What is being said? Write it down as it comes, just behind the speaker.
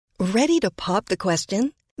Ready to pop the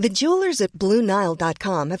question? The jewelers at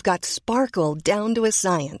BlueNile.com have got sparkle down to a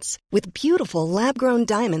science with beautiful lab-grown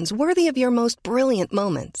diamonds worthy of your most brilliant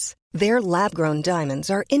moments. Their lab-grown diamonds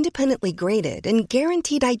are independently graded and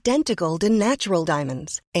guaranteed identical to natural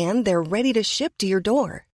diamonds, and they're ready to ship to your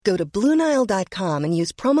door. Go to BlueNile.com and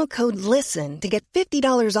use promo code LISTEN to get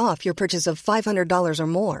 $50 off your purchase of $500 or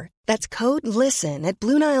more. That's code LISTEN at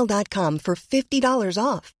BlueNile.com for $50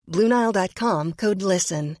 off. BlueNile.com, code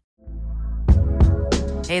LISTEN.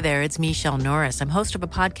 Hey there, it's Michelle Norris. I'm host of a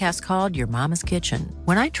podcast called Your Mama's Kitchen.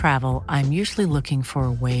 When I travel, I'm usually looking for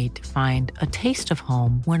a way to find a taste of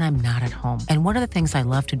home when I'm not at home. And one of the things I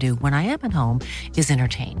love to do when I am at home is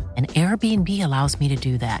entertain. And Airbnb allows me to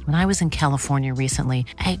do that. When I was in California recently,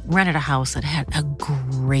 I rented a house that had a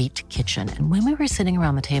great kitchen. And when we were sitting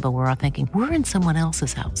around the table, we were all thinking, we're in someone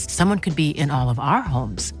else's house. Someone could be in all of our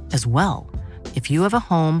homes as well. If you have a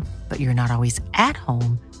home, but you're not always at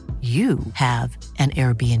home, you have an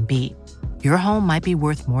Airbnb. Your home might be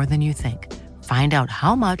worth more than you think. Find out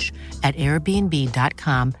how much at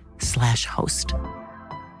airbnb.com/host.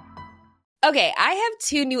 Okay, I have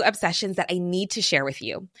two new obsessions that I need to share with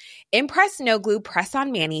you. Impress No Glue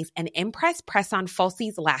Press-On Manis and Impress Press-On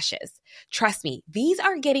Falsies Lashes. Trust me, these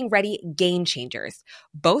are getting ready game changers.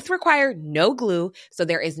 Both require no glue, so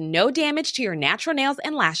there is no damage to your natural nails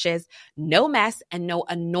and lashes, no mess, and no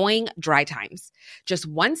annoying dry times. Just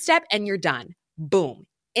one step and you're done. Boom.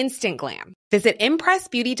 Instant glam. Visit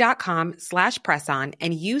impressbeauty.com/presson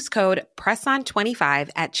and use code PRESSON25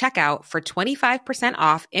 at checkout for 25%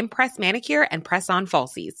 off Impress Manicure and Press-On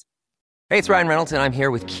Falsies. Hey, it's Ryan Reynolds, and I'm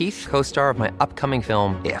here with Keith, co-star of my upcoming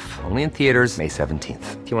film, If, only in theaters May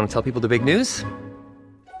 17th. Do you want to tell people the big news?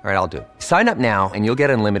 All right, I'll do it. Sign up now and you'll get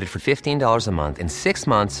unlimited for $15 a month and 6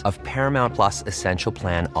 months of Paramount Plus Essential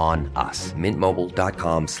Plan on us.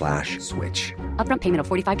 MintMobile.com/switch. Upfront payment of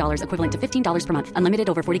 $45 equivalent to $15 per month. Unlimited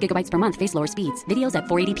over 40 gigabytes per month. Face lower speeds. Videos at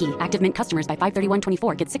 480p. Active Mint customers by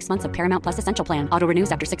 531.24 get 6 months of Paramount Plus Essential Plan. Auto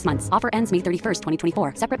renews after 6 months. Offer ends May 31st,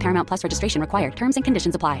 2024. Separate Paramount Plus registration required. Terms and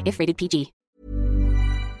conditions apply if rated PG.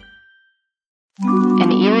 An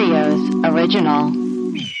Erios original.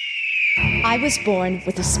 I was born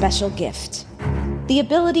with a special gift. The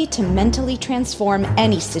ability to mentally transform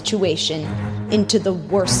any situation into the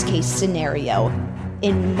worst case scenario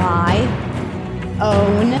in my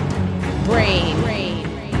own brain.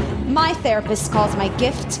 My therapist calls my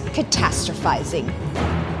gift catastrophizing.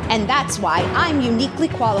 And that's why I'm uniquely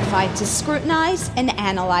qualified to scrutinize and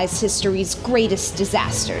analyze history's greatest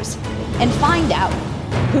disasters and find out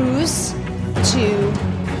who's to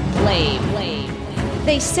blame.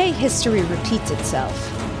 They say history repeats itself.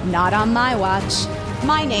 Not on my watch.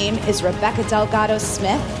 My name is Rebecca Delgado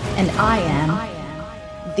Smith, and I am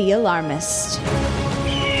the Alarmist.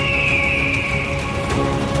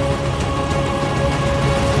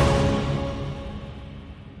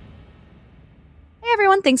 Hey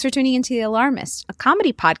everyone, thanks for tuning into The Alarmist, a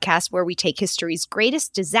comedy podcast where we take history's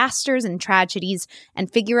greatest disasters and tragedies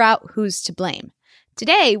and figure out who's to blame.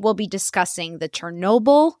 Today, we'll be discussing the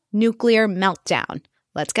Chernobyl nuclear meltdown.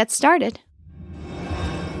 Let's get started.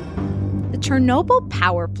 The Chernobyl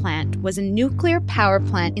power plant was a nuclear power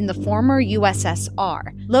plant in the former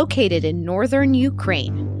USSR, located in northern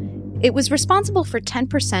Ukraine. It was responsible for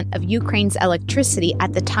 10% of Ukraine's electricity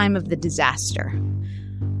at the time of the disaster.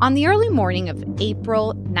 On the early morning of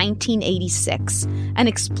April 1986, an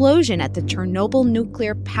explosion at the Chernobyl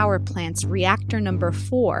nuclear power plant's reactor number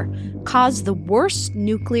 4 caused the worst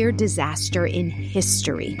nuclear disaster in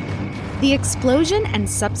history. The explosion and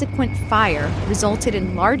subsequent fire resulted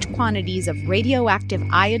in large quantities of radioactive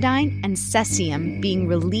iodine and cesium being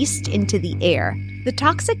released into the air. The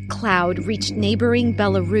toxic cloud reached neighboring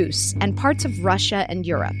Belarus and parts of Russia and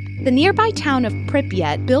Europe. The nearby town of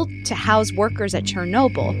Pripyat, built to house workers at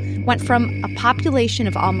Chernobyl, went from a population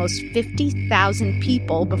of almost 50,000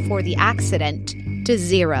 people before the accident to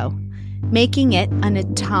 0, making it an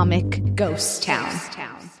atomic ghost town.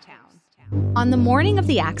 On the morning of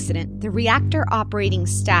the accident, the reactor operating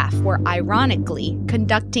staff were ironically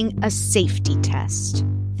conducting a safety test.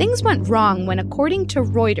 Things went wrong when, according to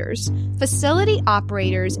Reuters, facility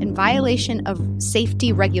operators, in violation of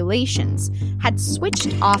safety regulations, had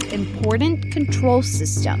switched off important control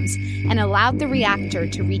systems and allowed the reactor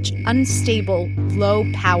to reach unstable,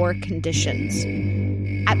 low-power conditions.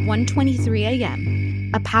 At 1:23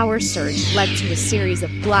 a.m., a power surge led to a series of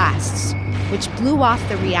blasts, which blew off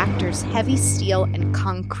the reactor's heavy steel and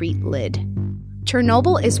concrete lid.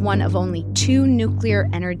 Chernobyl is one of only 2 nuclear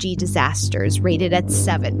energy disasters rated at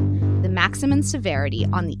 7, the maximum severity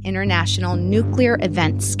on the International Nuclear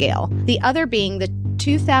Event Scale, the other being the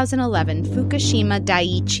 2011 Fukushima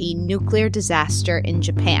Daiichi nuclear disaster in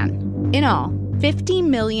Japan. In all, 50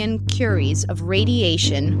 million curies of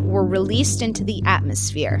radiation were released into the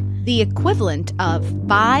atmosphere, the equivalent of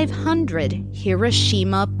 500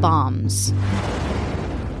 Hiroshima bombs.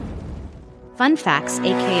 Fun facts,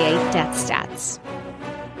 aka death stats.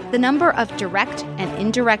 The number of direct and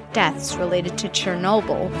indirect deaths related to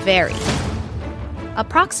Chernobyl vary.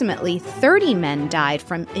 Approximately 30 men died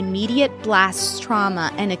from immediate blast trauma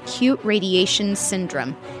and acute radiation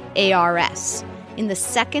syndrome, ARS, in the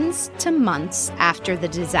seconds to months after the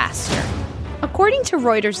disaster. According to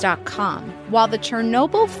Reuters.com, while the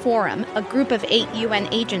Chernobyl Forum, a group of 8 UN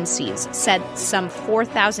agencies, said some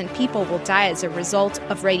 4,000 people will die as a result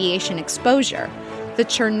of radiation exposure, the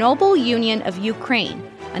Chernobyl Union of Ukraine,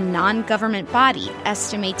 a non-government body,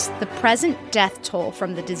 estimates the present death toll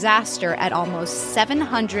from the disaster at almost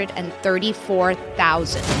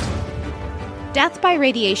 734,000. Death by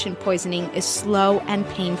radiation poisoning is slow and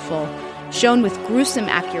painful, shown with gruesome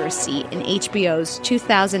accuracy in HBO's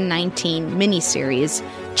 2019 miniseries,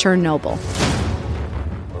 Chernobyl.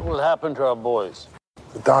 What will happen to our boys?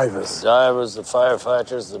 The divers. The divers, the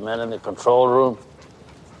firefighters, the men in the control room.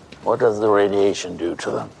 What does the radiation do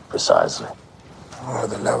to them, precisely? Oh,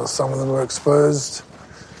 the level some of them were exposed.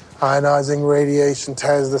 Ionizing radiation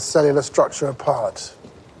tears the cellular structure apart.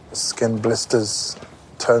 The skin blisters,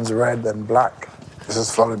 turns red and black. This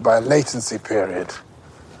is followed by a latency period.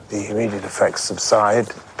 The immediate effects subside.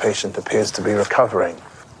 The patient appears to be recovering.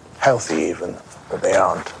 Healthy even, but they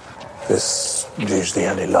aren't. This usually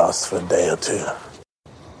only lasts for a day or two.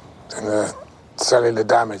 Then the cellular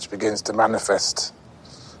damage begins to manifest.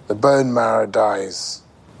 The bone marrow dies.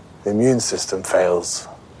 The immune system fails.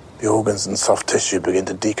 The organs and soft tissue begin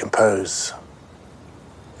to decompose.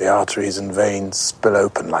 The arteries and veins spill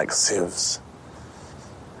open like sieves,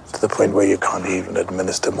 to the point where you can't even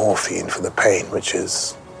administer morphine for the pain, which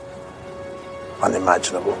is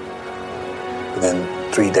unimaginable. Within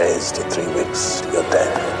 3 days to 3 weeks, you're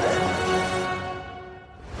dead.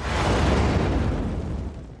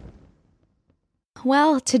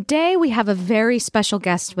 Well, today we have a very special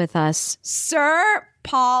guest with us, Sir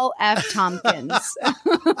Paul F. Tompkins.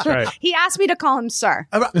 That's right. He asked me to call him Sir.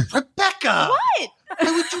 Rebecca! What?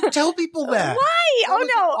 Why would you tell people that? Why? That was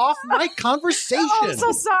no. an off-mic conversation. Oh, I'm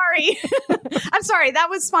so sorry. I'm sorry. That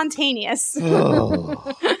was spontaneous.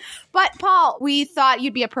 Oh. But Paul, we thought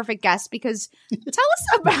you'd be a perfect guest because tell us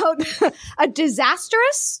about a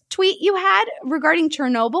disastrous tweet you had regarding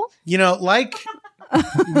Chernobyl. You know, like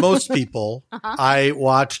most people, I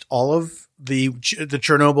watched all of the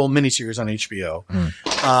Chernobyl miniseries on HBO.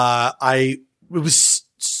 It was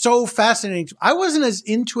so fascinating. I wasn't as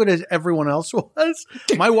into it as everyone else was.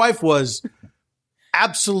 My wife was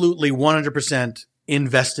absolutely 100%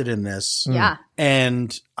 invested in this. Yeah.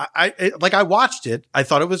 And I watched it. I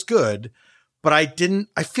thought it was good, but I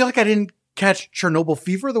feel like I didn't catch Chernobyl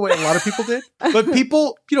fever the way a lot of people did. But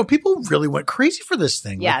people really went crazy for this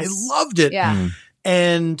thing. Yes. Like, they loved it. Yeah.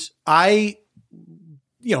 And I,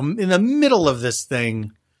 in the middle of this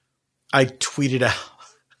thing, I tweeted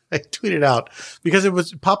out because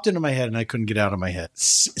it popped into my head and I couldn't get out of my head.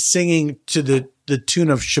 Singing to the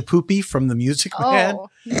tune of Shapoopy from the Music Man. Oh,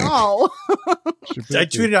 no. I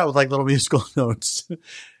tweeted out with like little musical notes.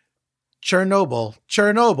 Chernobyl,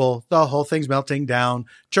 Chernobyl, the whole thing's melting down.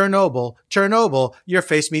 Chernobyl, Chernobyl, your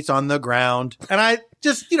face meets on the ground. And I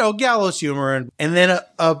just, gallows humor. And then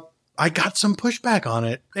I got some pushback on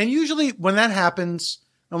it. And usually when that happens,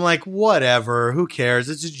 I'm like, whatever, who cares?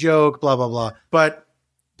 It's a joke, blah, blah, blah. But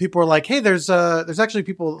people were like, hey, there's actually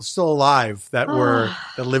people still alive that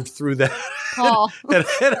lived through that. Paul. and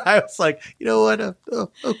I was like, you know what?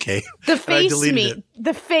 Okay. The face meat.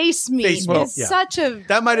 The face meat is such a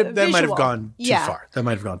that might have visual. gone too far. That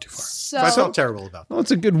might have gone too far. So I felt terrible about that. Well,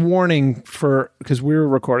 it's a good warning because we were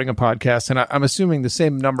recording a podcast, and I'm assuming the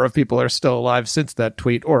same number of people are still alive since that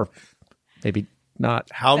tweet, or maybe not.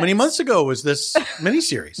 How many months ago was this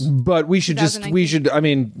miniseries? But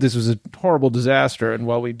this was a horrible disaster, and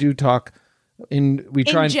while we do talk we we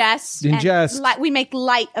make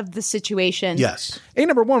light of the situation. Yes.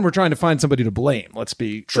 Number one, we're trying to find somebody to blame. Let's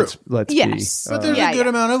be true. Let's yes. be. But there's a good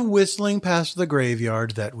amount of whistling past the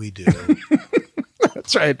graveyard that we do.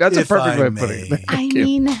 That's right. That's a perfect way of putting it. I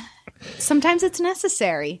mean, sometimes it's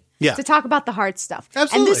necessary to talk about the hard stuff.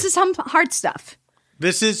 Absolutely. And this is some hard stuff.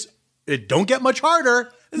 It don't get much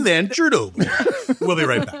harder than Chernobyl. We'll be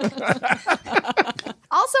right back.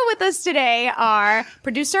 Also with us today are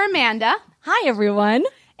producer Amanda. Hi, everyone.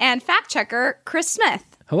 And fact checker Chris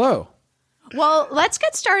Smith. Hello. Well, let's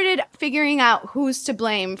get started figuring out who's to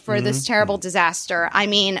blame for this terrible disaster. I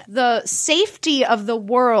mean, the safety of the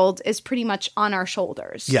world is pretty much on our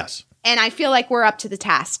shoulders. Yes. And I feel like we're up to the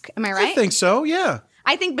task. Am I right? I think so, yeah.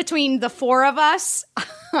 I think between the four of us,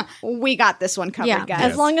 we got this one covered, guys.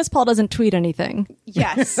 As long as Paul doesn't tweet anything.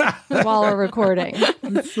 Yes. While we're recording.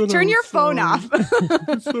 Turn your phone off.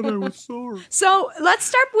 I said I was sorry. So let's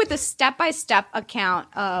start with a step-by-step account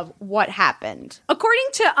of what happened. According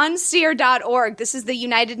to unseer.org, this is the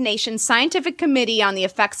United Nations Scientific Committee on the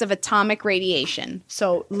Effects of Atomic Radiation.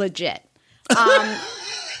 So legit.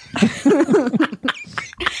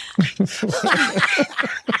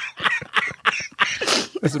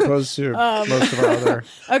 As opposed to most of our other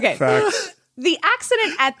facts. The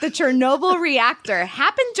accident at the Chernobyl reactor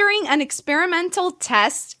happened during an experimental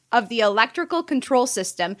test of the electrical control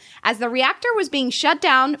system as the reactor was being shut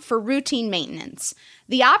down for routine maintenance.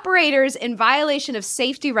 The operators, in violation of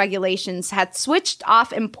safety regulations, had switched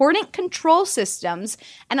off important control systems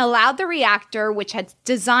and allowed the reactor, which had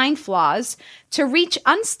design flaws, to reach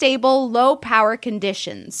unstable, low-power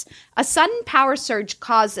conditions. A sudden power surge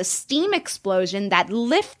caused a steam explosion that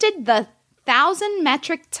lifted the 1,000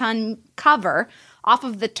 metric ton cover off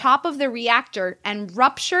of the top of the reactor and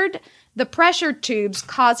ruptured the pressure tubes,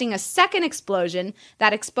 causing a second explosion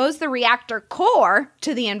that exposed the reactor core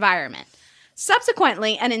to the environment.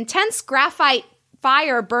 Subsequently, an intense graphite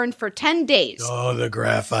fire burned for 10 days. Oh, the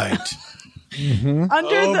graphite. Boy.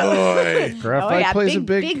 Graphite plays a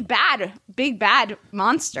big bad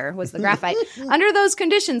monster was the graphite. Under those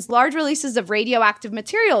conditions, large releases of radioactive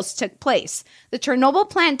materials took place. The Chernobyl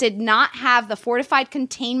plant did not have the fortified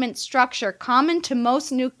containment structure common to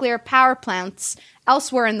most nuclear power plants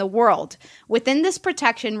elsewhere in the world. Within this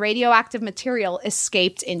protection, radioactive material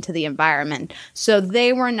escaped into the environment. So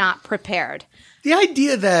they were not prepared. The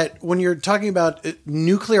idea that when you're talking about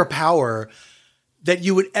nuclear power, that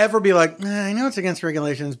you would ever be like, I know it's against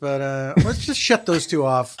regulations, but let's just shut those two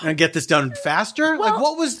off and get this done faster.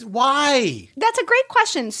 Well, why? That's a great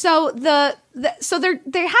question. So they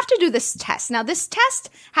have to do this test. Now, this test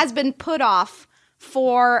has been put off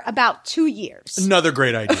for about 2 years. Another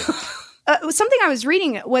great idea. Something I was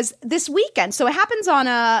reading was this weekend. So it happens on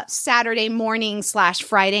a Saturday morning /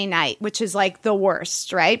 Friday night, which is like the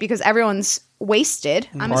worst, right? Because everyone's wasted.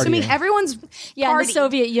 I'm assuming everyone's in partying. the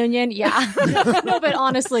Soviet Union, yeah. No, but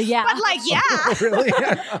honestly, yeah. But like, yeah. Really?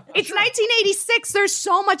 It's 1986. There's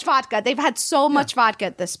so much vodka. They've had so much vodka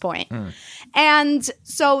at this point. And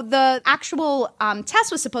so the actual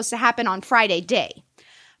test was supposed to happen on Friday day.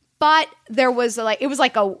 But there was it was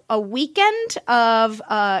like a weekend of,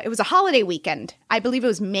 it was a holiday weekend. I believe it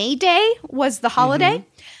was May Day was the holiday.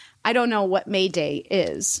 Mm-hmm. I don't know what May Day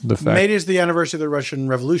is. May Day is the anniversary of the Russian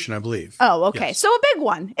Revolution, I believe. Oh, okay. Yes. So a big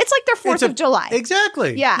one. It's like their 4th of July.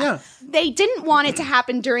 Exactly. Yeah. They didn't want it to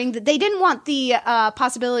happen they didn't want the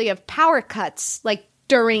possibility of power cuts like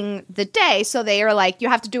during the day. So they are like, you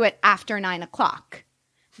have to do it after 9:00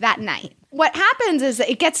 that night. What happens is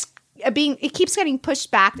that it keeps getting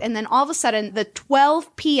pushed back. And then all of a sudden the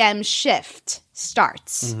 12 p.m. shift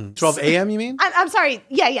starts. Mm-hmm. 12 a.m. you mean? I'm sorry.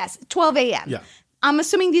 Yes. 12 a.m. Yeah. I'm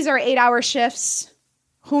assuming these are 8-hour shifts.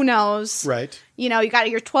 Who knows? Right. You know, you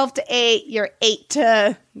got your 12 to 8, your 8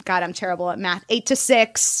 to, God, I'm terrible at math, 8 to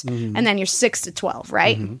 6, and then your 6 to 12,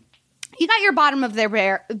 right? Mm-hmm. You got your bottom of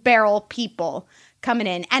their barrel people coming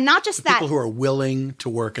in. And not just that. People who are willing to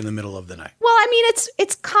work in the middle of the night. Well, I mean,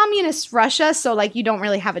 it's communist Russia, so like you don't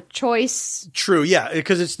really have a choice. True, yeah,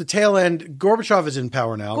 because it's the tail end. Gorbachev is in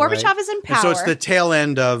power now. Gorbachev is in power. And so it's the tail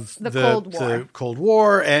end of the Cold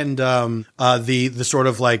War and the sort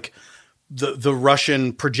of like the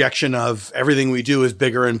Russian projection of everything we do is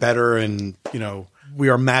bigger and better, and you know we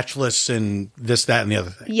are matchless in this, that, and the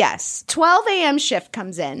other thing. Yes, 12 a.m. shift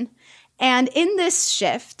comes in. And in this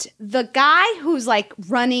shift, the guy who's like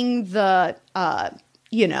running the,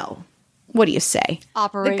 what do you say?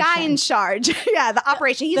 Operation. The guy in charge. Yeah, the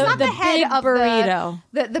operation. He's not the head of burrito.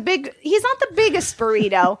 The big, he's not the biggest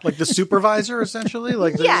burrito. Like the supervisor, essentially?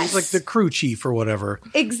 He's like the crew chief or whatever.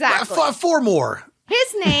 Exactly. 4 more.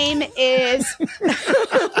 His name is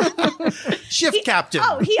Shift Captain.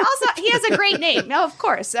 Oh, he has a great name. No, of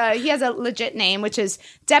course. He has a legit name, which is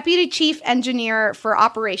Deputy Chief Engineer for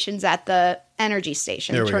Operations at the Energy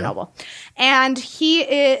Station in Chernobyl. And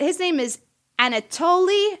his name is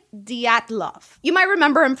Anatoly Dyatlov. You might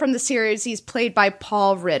remember him from the series. He's played by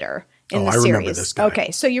Paul Ritter. In the series. Remember this guy.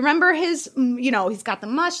 Okay, so you remember his, he's got the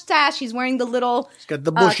mustache. He's wearing the little... He's got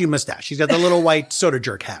the bushy mustache. He's got the little white soda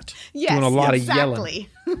jerk hat. Yes, doing a lot of yelling.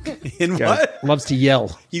 In what? Loves to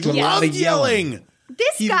yell. He loved yelling.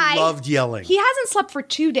 This guy... He loved yelling. He hasn't slept for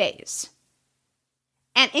 2 days.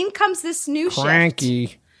 And in comes this new Cranky.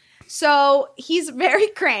 shift. So he's very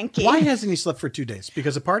cranky. Why hasn't he slept for 2 days?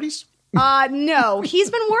 Because of parties? No, he's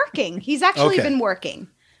been working. He's actually Okay. been working.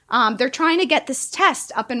 They're trying to get this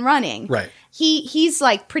test up and running. Right. He's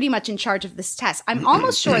like pretty much in charge of this test. I'm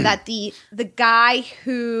almost sure that the guy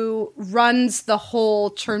who runs the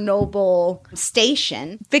whole Chernobyl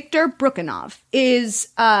station, Viktor Brukhanov, is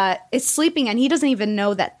sleeping, and he doesn't even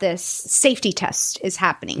know that this safety test is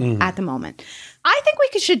happening at the moment. I think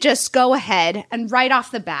we should just go ahead and right off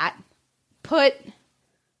the bat put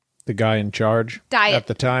The guy in charge at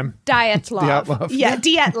the time. Dyatlov. Dyatlov. Yeah,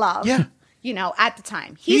 Dyatlov. Yeah. You know, at the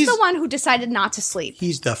time. He's the one who decided not to sleep.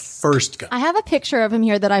 He's the first guy. I have a picture of him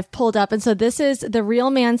here that I've pulled up. And so this is the real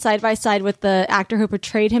man side by side with the actor who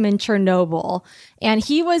portrayed him in Chernobyl. And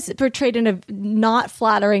he was portrayed in a not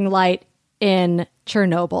flattering light in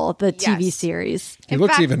Chernobyl, the TV series. He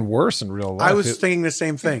looks even worse in real life. I was thinking the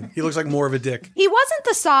same thing. He looks like more of a dick. He wasn't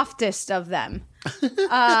the softest of them.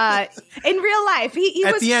 In real life, he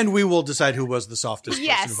At was. the end, we will decide who was the softest person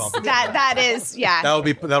Yes, involved. In that is, yeah.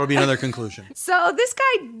 That'll be another conclusion. So this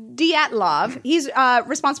guy, Dyatlov, he's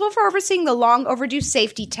responsible for overseeing the long overdue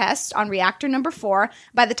safety test on reactor number 4.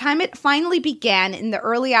 By the time it finally began in the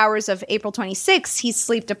early hours of April 26, he's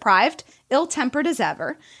sleep deprived, ill-tempered as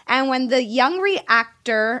ever. And when the young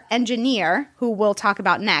reactor engineer, who we'll talk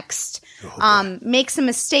about next, makes a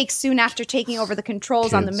mistake soon after taking over the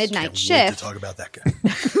controls on the midnight Wait shift, to talk about that guy.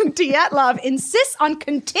 Dyatlov insists on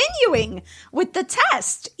continuing with the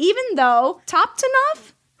test, even though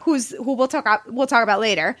Toptonov, who we'll talk about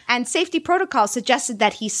later, and safety protocol suggested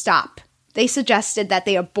that he stop. They suggested that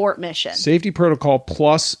they abort mission. Safety protocol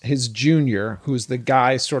plus his junior, who's the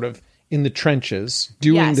guy sort of in the trenches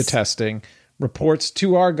doing the testing, reports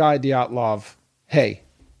to our guy Dyatlov, hey,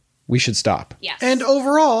 we should stop. Yes. And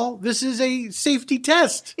overall, this is a safety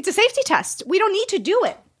test. It's a safety test. We don't need to do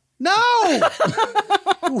it. No!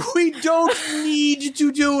 We don't need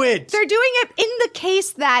to do it. They're doing it in the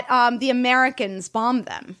case that the Americans bomb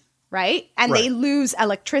them, right? And they lose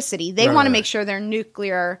electricity. They want to make sure their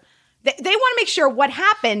nuclear... They want to make sure what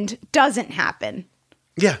happened doesn't happen.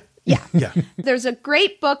 Yeah. Yeah. Yeah. There's a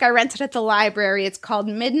great book I rented at the library. It's called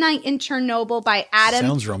Midnight in Chernobyl by Adam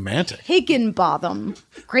Sounds romantic. Higginbotham.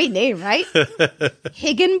 Great name, right?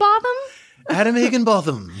 Higginbotham? Adam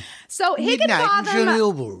Higginbotham. So Midnight in Higginbotham,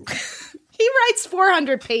 Chernobyl. he writes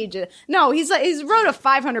 400 pages. No, he's wrote a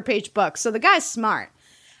 500-page book. So the guy's smart.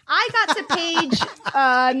 I got to page 9.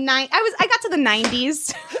 I got to the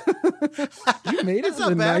 90s. You made it to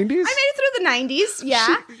the bad. 90s? I made it through the 90s.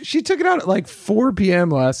 Yeah. She took it out at like 4 p.m.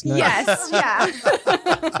 last night. Yes. Yeah.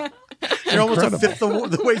 You're almost a fifth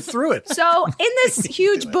of the way through it. So in this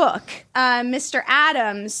huge book, Mr.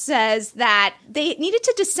 Adams says that they needed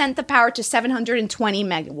to descent the power to 720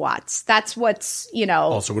 megawatts. That's what's,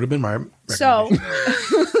 Also would have been my so.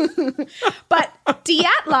 But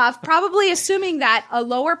Dyatlov, probably assuming that a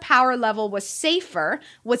lower power level was safer,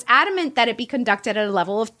 was adamant that it be conducted at a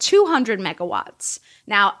level of 200 megawatts.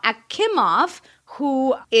 Now, Akimov,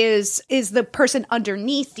 who is the person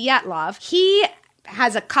underneath Dyatlov, he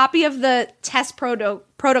has a copy of the test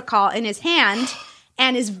protocol in his hand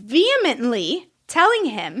and is vehemently telling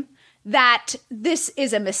him that this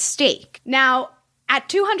is a mistake. Now, at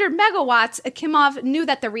 200 megawatts, Akimov knew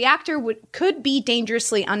that the reactor could be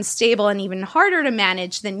dangerously unstable and even harder to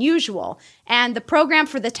manage than usual. And the program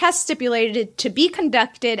for the test stipulated to be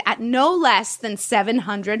conducted at no less than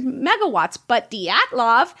 700 megawatts. But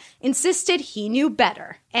Dyatlov insisted he knew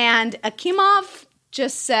better. And Akimov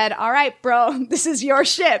just said, all right, bro, this is your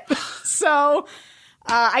ship. So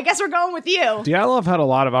I guess we're going with you. Dyatlov had a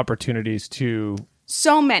lot of opportunities to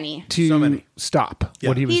So many. stop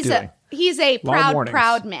what he was doing. He's a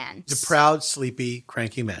proud man. He's a proud, sleepy,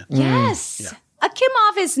 cranky man. Yes. Yeah.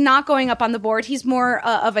 Akimov is not going up on the board. He's more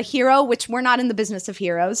of a hero, which we're not in the business of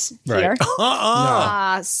heroes here.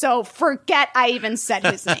 So forget I even said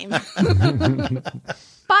his name.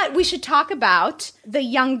 But we should talk about the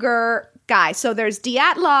younger guy. So there's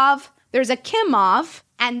Dyatlov, there's Akimov,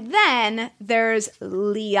 and then there's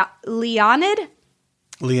Leonid?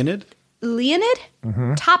 Leonid?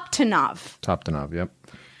 Toptonov. Toptonov, yep.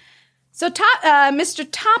 So Mr.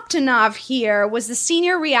 Toptonov here was the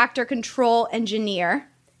senior reactor control engineer,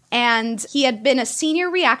 and he had been a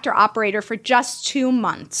senior reactor operator for just 2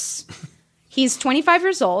 months. He's 25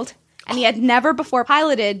 years old, and he had never before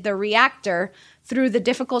piloted the reactor through the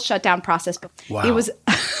difficult shutdown process. Wow. He was.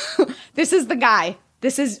 This is the guy.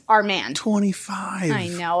 This is our man. 25. I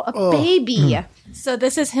know. A baby. So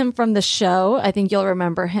this is him from the show. I think you'll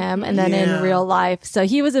remember him. And then in real life. So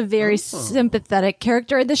he was a very sympathetic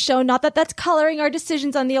character in the show. Not that that's coloring our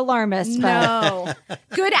decisions on The Alarmist. But. No.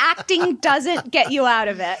 Good acting doesn't get you out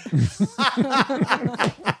of it.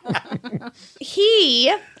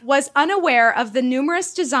 He was unaware of the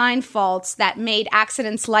numerous design faults that made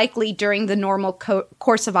accidents likely during the normal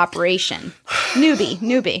course of operation.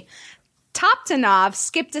 Newbie. Toptonov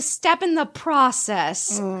skipped a step in the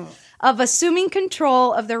process of assuming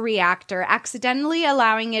control of the reactor, accidentally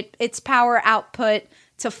allowing its power output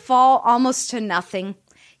to fall almost to nothing.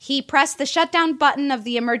 He pressed the shutdown button of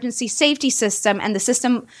the emergency safety system, and the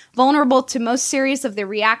system, vulnerable to most serious of the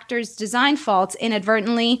reactor's design faults,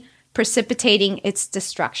 inadvertently precipitating its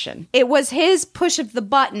destruction. It was his push of the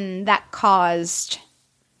button that caused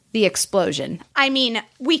the explosion. I mean,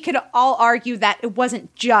 we could all argue that it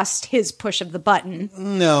wasn't just his push of the button.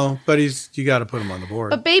 No, but you got to put him on the board.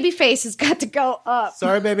 But Babyface has got to go up.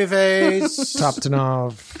 Sorry, Babyface.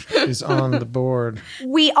 Toptonov is on the board.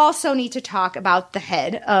 We also need to talk about the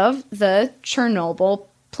head of the Chernobyl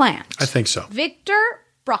plant. I think so. Victor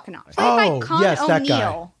Brakhanov. Played by Con yes, that guy.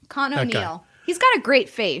 O'Neill. Con That guy. O'Neill. He's got a great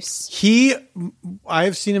face.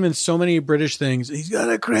 I've seen him in so many British things. He's got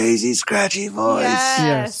a crazy, scratchy voice.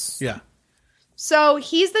 Yes. Yeah. So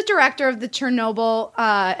he's the director of the Chernobyl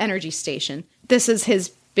energy station. This is his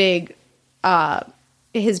big, what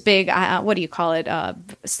do you call it?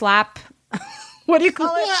 Slap. What do you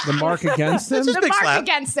call it? The mark against him? It's his The big mark slap.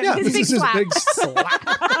 against him. Yeah, his This big is his slap. big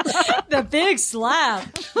slap. The big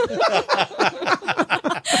slap.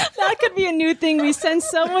 That could be a new thing. We send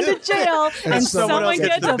someone to jail and someone else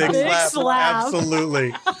gets a big slap.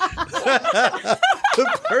 Absolutely.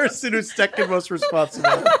 The person who's second most responsible.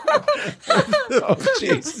 Oh,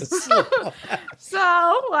 Jesus.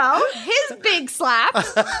 So, well, his big slap was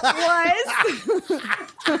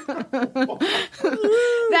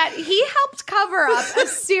that he helped cover up a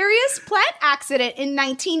serious plant accident in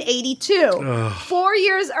 1982, 4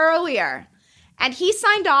 years earlier. And he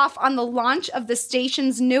signed off on the launch of the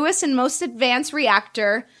station's newest and most advanced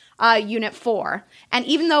reactor, Unit 4. And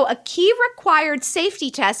even though a key required safety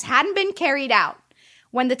test hadn't been carried out,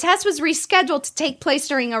 when the test was rescheduled to take place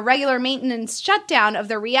during a regular maintenance shutdown of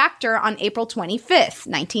the reactor on April 25th,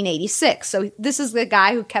 1986. So this is the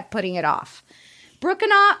guy who kept putting it off.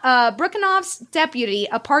 Brakhanov's deputy,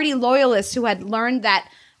 a party loyalist who had learned that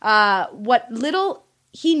what little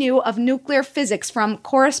he knew of nuclear physics from a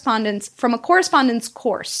correspondence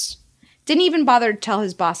course, didn't even bother to tell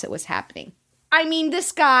his boss it was happening. I mean,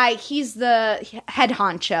 this guy, he's the head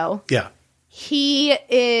honcho. Yeah. He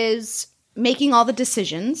is making all the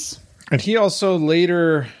decisions. And he also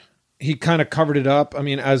later, he kind of covered it up. I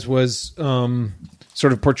mean, as was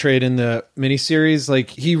sort of portrayed in the miniseries, like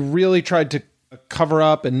he really tried to cover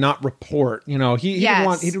up and not report. You know, he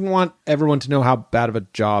didn't want everyone to know how bad of a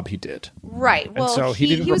job he did. Right. Well, and so he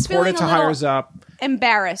didn't was report it to feeling a little hires up.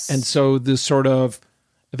 Embarrassed. And so the sort of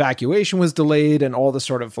evacuation was delayed and all the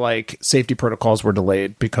sort of like safety protocols were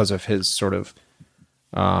delayed because of his sort of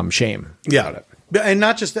shame about it. And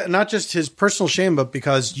not just his personal shame, but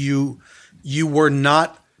because you were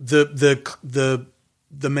not the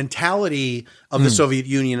mentality of the Soviet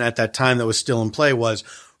Union at that time that was still in play was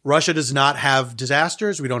Russia does not have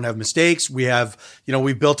disasters. We don't have mistakes. We have,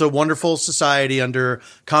 we built a wonderful society under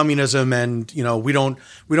communism, and we don't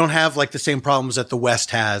have like the same problems that the West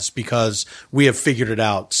has because we have figured it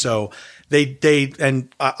out. So they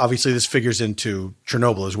and obviously this figures into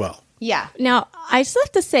Chernobyl as well. Yeah. Now, I just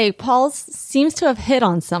have to say, Paul seems to have hit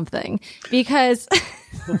on something because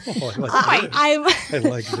I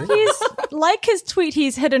like this. He's like his tweet.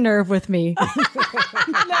 He's hit a nerve with me. No,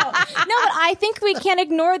 but I think we can't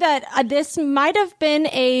ignore that this might have been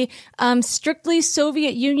a strictly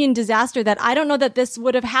Soviet Union disaster. That I don't know that this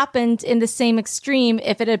would have happened in the same extreme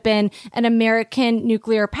if it had been an American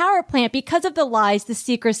nuclear power plant because of the lies, the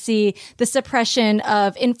secrecy, the suppression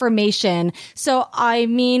of information. So, I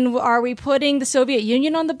mean, are we putting the Soviet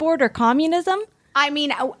Union on the board or communism? I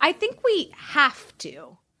mean, I think we have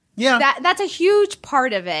to. Yeah. That's a huge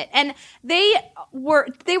part of it. And they were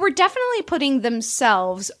definitely putting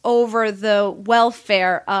themselves over the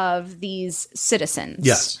welfare of these citizens.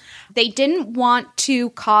 Yes. They didn't want to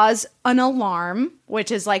cause an alarm,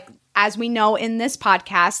 which is like, as we know in this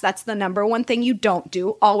podcast, that's the number one thing you don't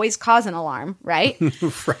do. Always cause an alarm, right?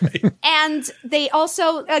 Right. And they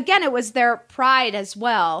also, again, it was their pride as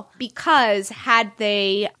well, because had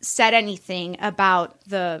they said anything about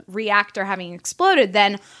the reactor having exploded,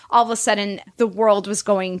 then all of a sudden the world was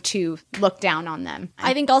going to look down on them.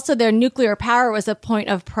 I think also their nuclear power was a point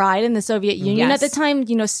of pride in the Soviet Union at the time,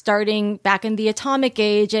 starting back in the atomic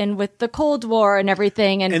age and with the Cold War and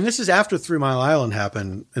everything. And this is after 3 Mile Island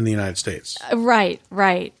happened in the United States. Right.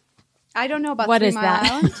 I don't know about what 3 is Mile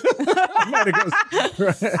that? Island.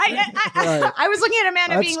 I was looking at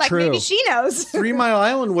Amanda being like, maybe she knows. 3 Mile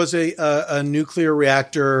Island was a nuclear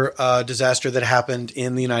reactor disaster that happened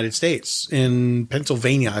in the United States, in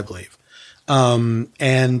Pennsylvania, I believe.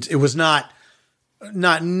 And it was not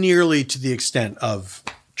nearly to the extent of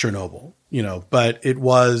Chernobyl, but it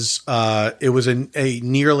was a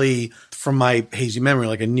nearly, from my hazy memory,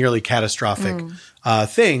 like a nearly catastrophic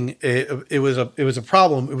thing. It was a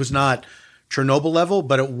problem. It was not Chernobyl level,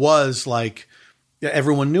 but it was like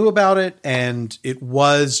everyone knew about it, and it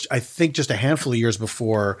was, I think, just a handful of years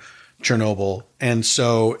before Chernobyl. And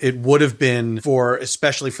so it would have been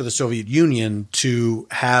especially for the Soviet Union to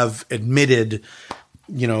have admitted,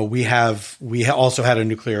 we also had a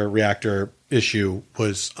nuclear reactor issue,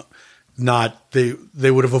 was not, they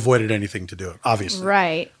would have avoided anything to do it, obviously.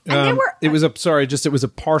 Right. And they were, it was a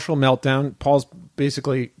partial meltdown. Paul's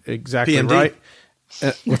basically exactly PMD. right.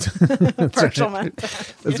 partial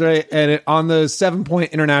meltdown. That's right. And on the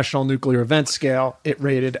 7-point International Nuclear Event Scale, it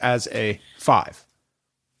rated as a 5.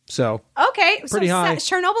 So okay, pretty high.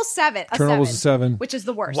 Chernobyl's 7. Chernobyl's a 7, which is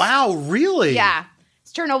the worst. Wow, really? Yeah.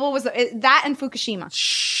 Chernobyl was that and Fukushima.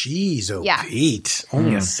 Jeez, Yeah. Pete.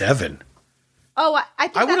 Only a 7. Oh, I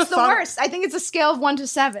think that's the thought- worst. I think it's a scale of 1 to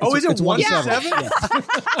 7. Oh, is it It's 1 to 1 to 7?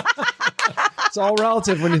 it's all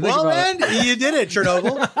relative when you think about it. Well, you did it,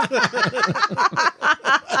 Chernobyl.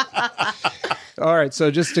 All right, so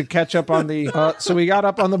just to catch up on the... so we got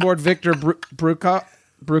up on the board Viktor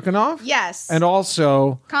Brukhanov? Yes. And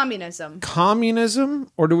also...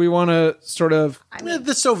 Communism, or do we want to sort of...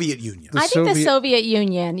 The Soviet Union. I think the Soviet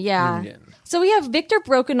Union, yeah. So we have Viktor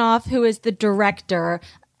Brukhanov, who is the director,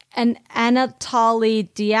 and Anatoly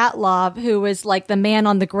Dyatlov, who was like the man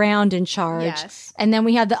on the ground in charge. Yes. And then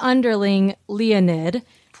we have the underling, Leonid.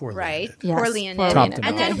 right? Yes, Poor Leonid. poor Leonid.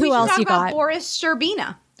 And then Who we should else talk you about got? Boris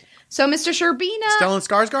Sherbina. So Mr. Sherbina... Stellan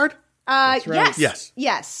Skarsgård? Yes.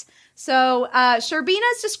 Yes. So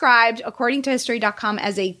Sherbina is described, according to History.com,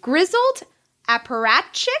 as a grizzled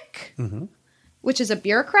apparatchik, which is a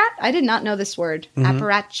bureaucrat. I did not know this word,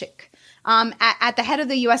 apparatchik. At the head of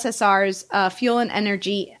the USSR's fuel and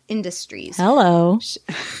energy industries. Hello.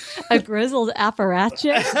 A grizzled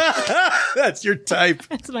apparatchik. That's your type.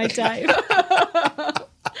 That's my type.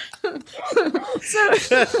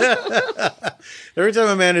 Every time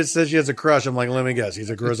Amanda says she has a crush, I'm like, let me guess. He's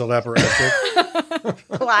a grizzled apparatchik.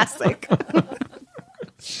 Classic.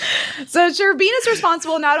 So Sherbina is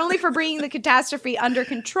responsible not only for bringing the catastrophe under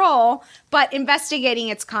control, but investigating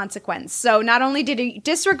its consequence. So not only did he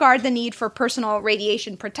disregard the need for personal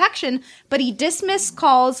radiation protection, but he dismissed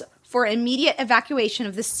calls for immediate evacuation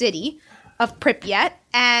of the city of Pripyat,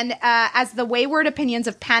 and as the wayward opinions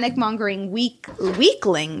of panic-mongering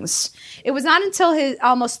weaklings. It was not until his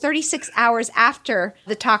almost 36 hours after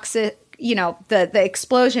the toxic, the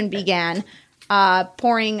explosion began,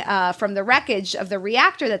 pouring from the wreckage of the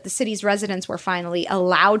reactor, that the city's residents were finally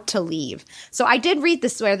allowed to leave. So I did read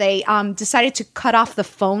this where they decided to cut off the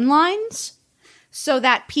phone lines so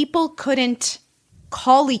that people couldn't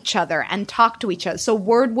call each other and talk to each other, so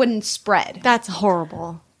word wouldn't spread. That's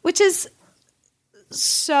horrible. Which is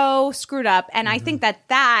so screwed up. And I think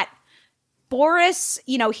that Boris,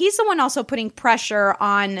 he's the one also putting pressure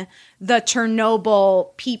on the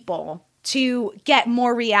Chernobyl people to get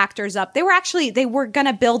more reactors up. They were going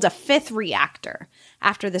to build a 5th reactor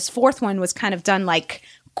after this 4th one was kind of done like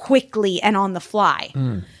quickly and on the fly.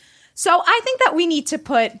 So I think that we need to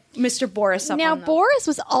put Mr. Boris up Now, on Boris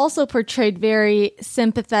was also portrayed very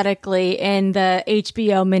sympathetically in the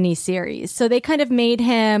HBO miniseries. So they kind of made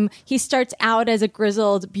him, he starts out as a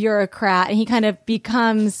grizzled bureaucrat and he kind of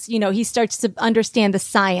becomes, he starts to understand the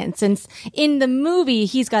science. And in the movie,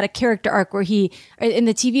 he's got a character arc where in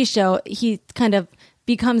the TV show, he kind of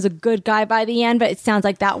becomes a good guy by the end, but it sounds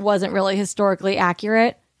like that wasn't really historically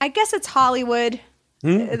accurate. I guess it's Hollywood.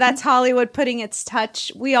 That's Hollywood putting its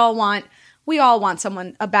touch. We all want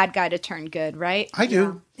a bad guy to turn good, right? I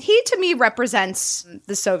do. He, to me, represents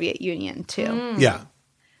the Soviet Union, too. Yeah.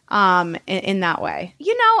 In that way.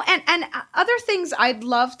 And other things I'd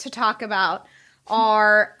love to talk about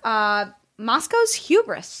are Moscow's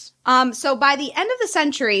hubris. So by the end of the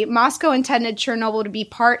century, Moscow intended Chernobyl to be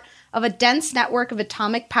part of a dense network of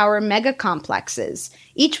atomic power megacomplexes,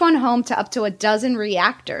 each one home to up to a dozen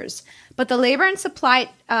reactors. But the labor and supply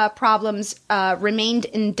problems remained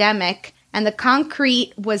endemic, and the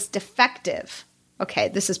concrete was defective. Okay,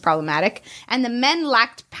 this is problematic. And the men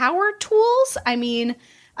lacked power tools. I mean,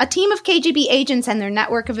 a team of KGB agents and their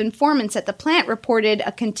network of informants at the plant reported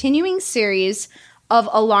a continuing series of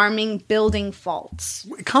alarming building faults.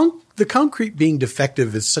 The concrete being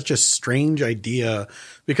defective is such a strange idea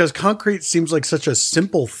because concrete seems like such a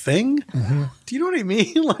simple thing. Mm-hmm. Do you know what I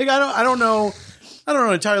mean? Like, I don't know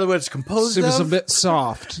entirely what it's composed of. It was a bit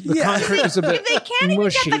soft. The concrete was a bit they can't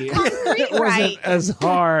mushy. Even get the concrete It wasn't as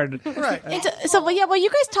hard. Right. Well, you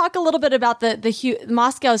guys talk a little bit about the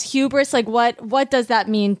Moscow's hubris. Like, what does that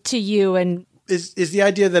mean to you? And is the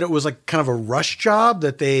idea that it was like kind of a rush job,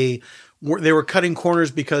 that they were cutting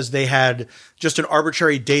corners because they had just an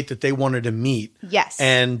arbitrary date that they wanted to meet. Yes.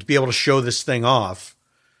 And be able to show this thing off.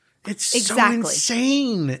 It's so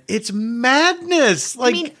insane. It's madness.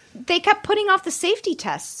 Like, I mean, they kept putting off the safety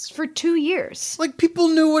tests for 2 years. Like, people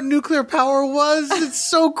knew what nuclear power was. It's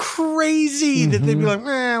so crazy that they'd be like,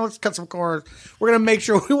 let's cut some corners. We're going to make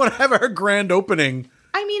sure we want to have our grand opening.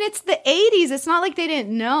 I mean, it's the 80s. It's not like they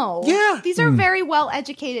didn't know. Yeah. These are very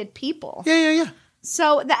well-educated people. Yeah.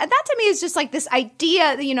 So that to me is just like this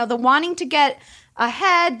idea, the wanting to get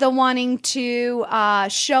ahead, the wanting to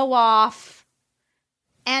show off.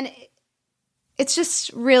 And it's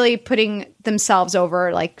just really putting themselves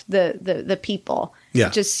over like the people. Yeah.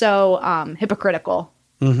 Which is so hypocritical,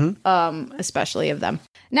 especially of them.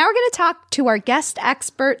 Now we're going to talk to our guest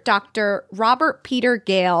expert, Dr. Robert Peter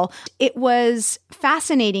Gale. It was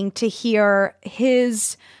fascinating to hear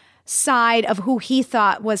his side of who he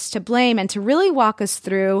thought was to blame and to really walk us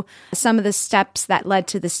through some of the steps that led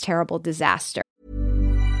to this terrible disaster.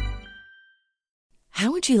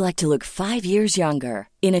 How would you like to look 5 years younger?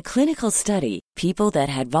 In a clinical study, people that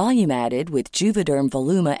had volume added with Juvederm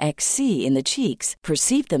Voluma XC in the cheeks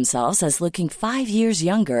perceived themselves as looking 5 years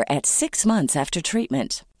younger at 6 months after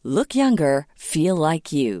treatment. Look younger, feel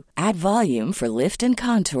like you. Add volume for lift and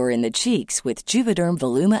contour in the cheeks with Juvederm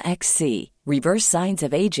Voluma XC. Reverse signs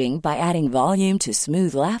of aging by adding volume to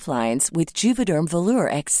smooth laugh lines with Juvederm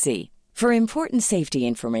Volure XC. For important safety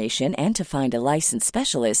information and to find a licensed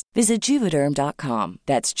specialist, visit Juvederm.com.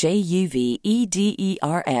 That's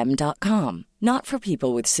JUVEDERM.com. Not for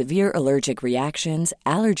people with severe allergic reactions,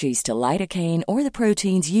 allergies to lidocaine, or the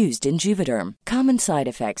proteins used in Juvederm. Common side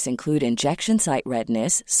effects include injection site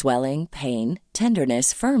redness, swelling, pain,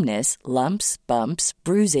 tenderness, firmness, lumps, bumps,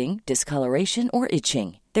 bruising, discoloration, or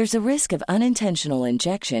itching. There's a risk of unintentional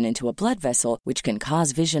injection into a blood vessel, which can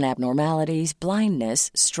cause vision abnormalities,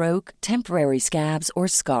 blindness, stroke, temporary scabs, or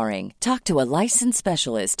scarring. Talk to a licensed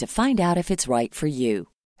specialist to find out if it's right for you.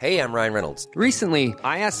 Hey, I'm Ryan Reynolds. Recently,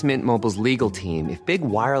 I asked Mint Mobile's legal team if big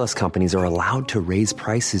wireless companies are allowed to raise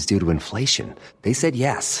prices due to inflation. They said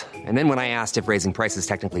yes. And then when I asked if raising prices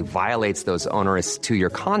technically violates those onerous 2-year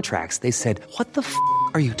contracts, they said, "What the f***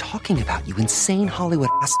 are you talking about, you insane Hollywood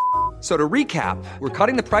ass?" So to recap, we're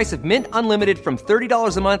cutting the price of Mint Unlimited from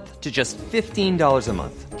 $30 a month to just $15 a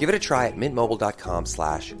month. Give it a try at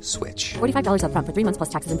mintmobile.com/switch. $45 up front for 3 months plus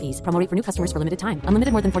taxes and fees. Promo rate for new customers for limited time.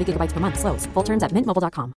 Unlimited more than 40 gigabytes per month. Slows full terms at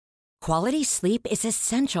mintmobile.com. Quality sleep is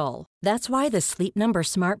essential. That's why the Sleep Number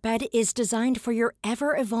Smart Bed is designed for your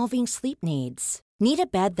ever-evolving sleep needs. Need a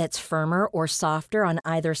bed that's firmer or softer on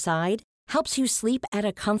either side? Helps you sleep at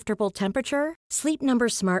a comfortable temperature? Sleep Number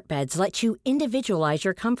Smart Beds let you individualize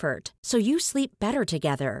your comfort, so you sleep better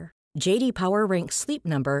together. J.D. Power ranks Sleep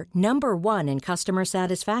Number number 1 in customer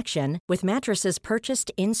satisfaction with mattresses purchased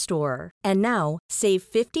in-store. And now, save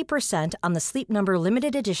 50% on the Sleep Number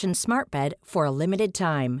Limited Edition Smart Bed for a limited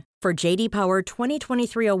time. For J.D. Power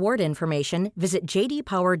 2023 award information, visit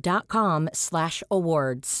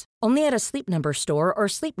jdpower.com/awards. Only at a Sleep Number store or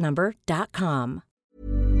sleepnumber.com.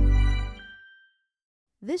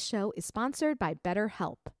 This show is sponsored by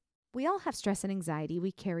BetterHelp. We all have stress and anxiety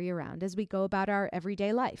we carry around as we go about our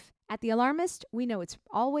everyday life. At The Alarmist, we know it's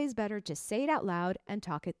always better to say it out loud and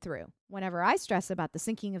talk it through. Whenever I stress about the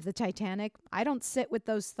sinking of the Titanic, I don't sit with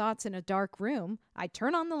those thoughts in a dark room. I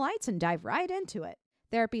turn on the lights and dive right into it.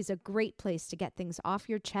 Therapy is a great place to get things off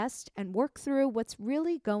your chest and work through what's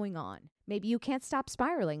really going on. Maybe you can't stop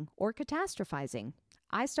spiraling or catastrophizing.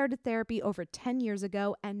 I started therapy over 10 years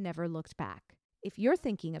ago and never looked back. If you're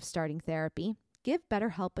thinking of starting therapy, give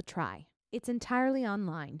BetterHelp a try. It's entirely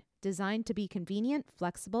online, designed to be convenient,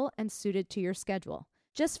 flexible, and suited to your schedule.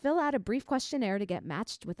 Just fill out a brief questionnaire to get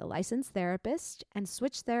matched with a licensed therapist and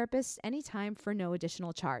switch therapists anytime for no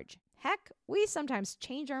additional charge. Heck, we sometimes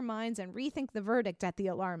change our minds and rethink the verdict at The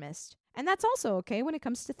Alarmist. And that's also okay when it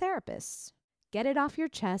comes to therapists. Get it off your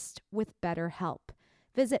chest with BetterHelp.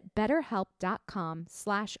 Visit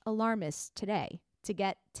betterhelp.com/alarmist today to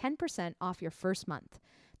get 10% off your first month.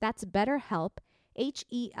 That's BetterHelp,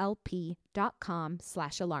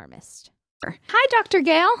 HELP.com/alarmist. Hi, Dr.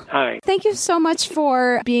 Gale. Hi. Thank you so much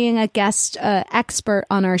for being a guest expert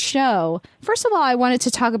on our show. First of all, I wanted to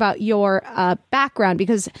talk about your background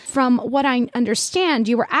because from what I understand,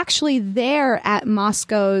 you were actually there at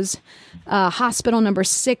Moscow's hospital number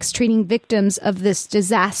 6 treating victims of this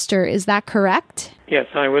disaster. Is that correct? Yes,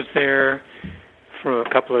 I was there for a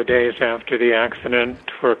couple of days after the accident,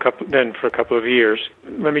 for a couple of years.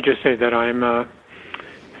 Let me just say that I'm a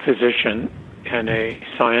physician and a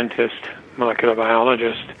scientist, molecular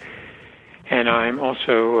biologist, and I'm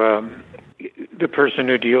also the person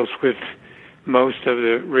who deals with most of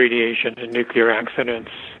the radiation and nuclear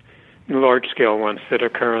accidents, large-scale ones that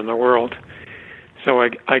occur in the world. So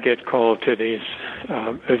I get called to these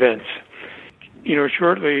events.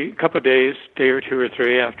 Shortly, a couple of days, day or two or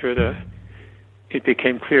three after it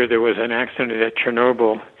became clear there was an accident at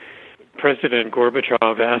Chernobyl, President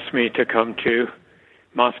Gorbachev asked me to come to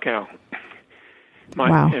Moscow.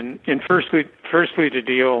 Wow. And firstly to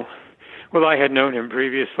deal, well, I had known him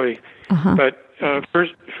previously, but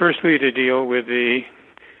firstly to deal with the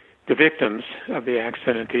victims of the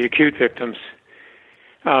accident, the acute victims,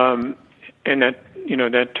 and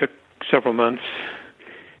that took several months,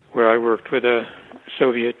 where I worked with a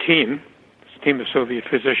Soviet team of Soviet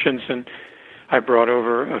physicians, and I brought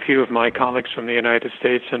over a few of my colleagues from the United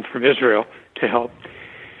States and from Israel to help.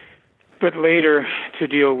 But later to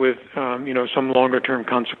deal with, some longer-term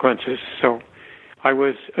consequences. So I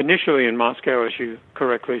was initially in Moscow, as you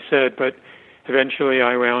correctly said, but eventually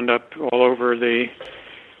I wound up all over the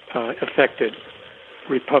affected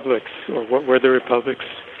republics, or what were the republics,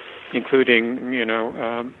 including,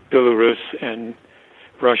 Belarus and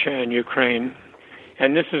Russia and Ukraine.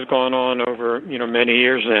 And this has gone on over, many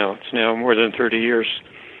years now. It's now more than 30 years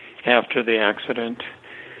after the accident.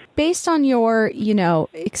 Based on your,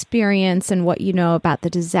 experience and what you know about the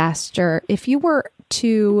disaster, if you were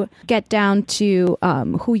to get down to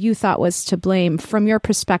who you thought was to blame, from your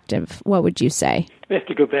perspective, what would you say? We have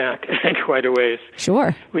to go back quite a ways.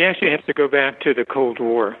 Sure. We actually have to go back to the Cold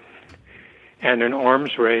War and an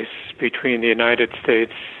arms race between the United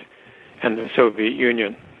States and the Soviet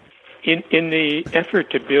Union. In the effort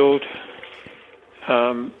to build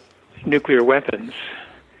nuclear weapons,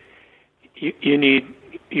 you need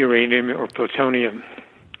uranium or plutonium.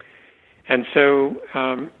 And so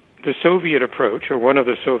the Soviet approach, or one of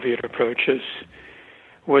the Soviet approaches,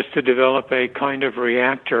 was to develop a kind of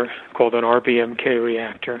reactor called an RBMK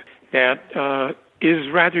reactor that is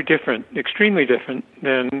rather different, extremely different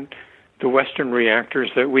than the Western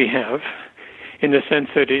reactors that we have, in the sense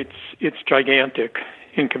that it's gigantic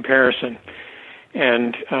in comparison,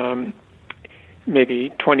 and maybe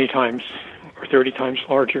 20 times or 30 times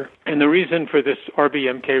larger. And the reason for this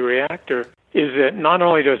RBMK reactor is that not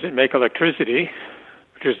only does it make electricity,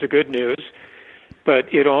 which is the good news,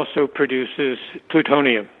 but it also produces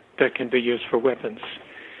plutonium that can be used for weapons.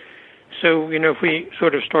 So, if we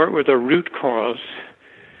sort of start with a root cause,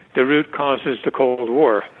 the root cause is the Cold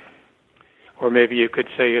War. Or maybe you could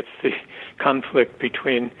say it's the conflict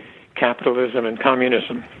between capitalism and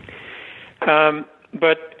communism.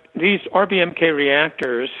 But these RBMK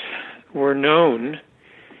reactors were known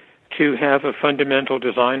to have a fundamental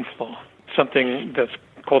design flaw, something that's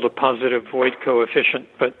called a positive void coefficient.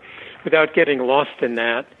 But without getting lost in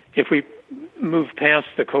that, if we move past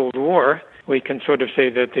the Cold War, we can sort of say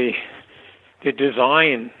that the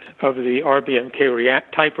design of the RBMK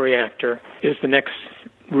type reactor is the next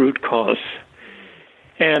root cause.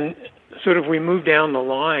 And sort of we move down the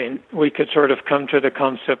line, we could sort of come to the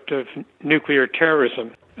concept of nuclear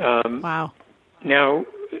terrorism. Wow. Now,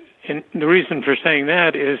 and the reason for saying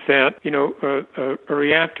that is that,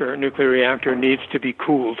 a nuclear reactor needs to be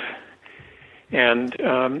cooled. And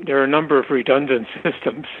there are a number of redundant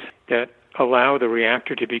systems that allow the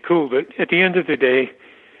reactor to be cooled. But at the end of the day,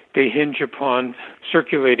 they hinge upon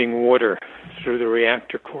circulating water through the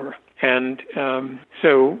reactor core. And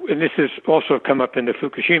and this has also come up in the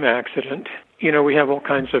Fukushima accident. We have all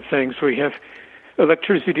kinds of things. We have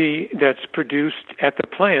electricity that's produced at the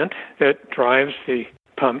plant that drives the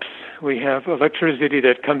pumps. We have electricity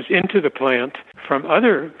that comes into the plant from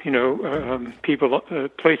other,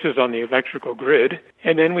 places on the electrical grid.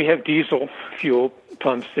 And then we have diesel fuel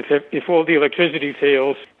pumps. If all the electricity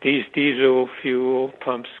fails, these diesel fuel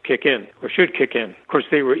pumps kick in, or should kick in. Of course,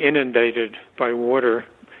 they were inundated by water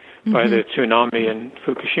by the tsunami in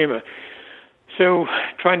Fukushima. So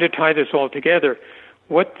trying to tie this all together,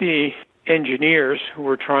 what the engineers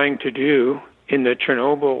were trying to do in the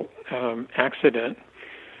Chernobyl accident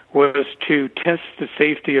was to test the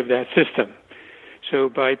safety of that system. So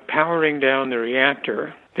by powering down the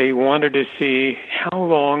reactor, They wanted to see how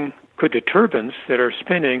long could the turbines that are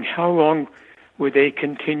spinning, how long would they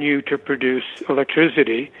continue to produce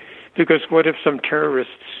electricity? Because what if some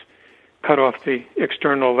terrorists cut off the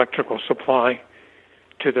external electrical supply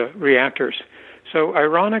to the reactors? So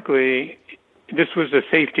ironically, this was a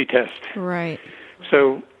safety test. Right.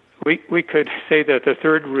 So we could say that the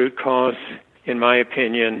third root cause, in my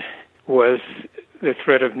opinion, was the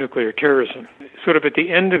threat of nuclear terrorism. Sort of at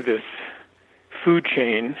the end of this food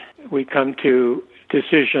chain, we come to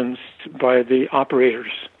decisions by the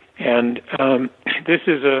operators. And this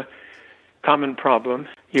is a common problem.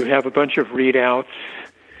 You have a bunch of readouts,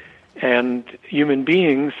 and human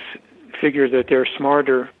beings figure that they're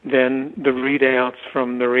smarter than the readouts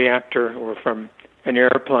from the reactor or from an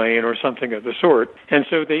airplane or something of the sort. And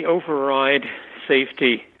so they override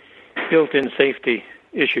safety, built-in safety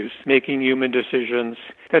issues, making human decisions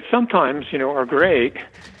that sometimes, are great,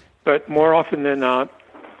 but more often than not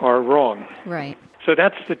are wrong. Right. So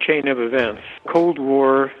that's the chain of events. Cold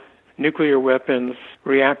War, nuclear weapons,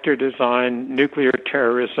 reactor design, nuclear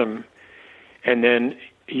terrorism, and then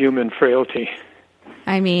human frailty.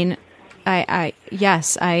 I mean, I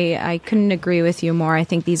couldn't agree with you more. I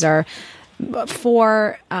think these are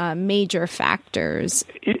four major factors.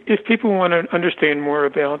 If people want to understand more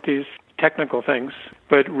about these technical things,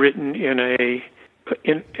 but written in a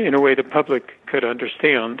way the public could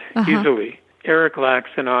understand easily, Eric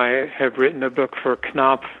Lax and I have written a book for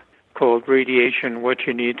Knopf called Radiation, What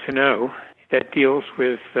You Need to Know, that deals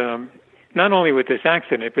with not only with this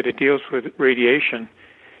accident, but it deals with radiation,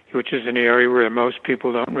 which is an area where most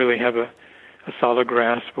people don't really have a solid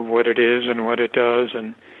grasp of what it is and what it does,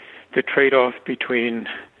 and the trade-off between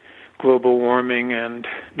global warming and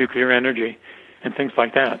nuclear energy and things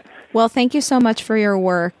like that. Well, thank you so much for your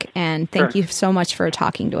work, and thank you so much for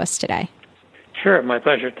talking to us today. Sure, my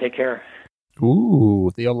pleasure. Take care.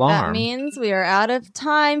 Ooh, the That alarm. means we are out of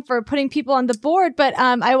time for putting people on the board, but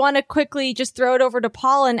I want to quickly just throw it over to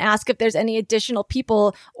Paul and ask if there's any additional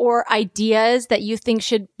people or ideas that you think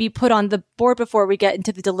should be put on the board before we get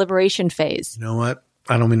into the deliberation phase. You know what?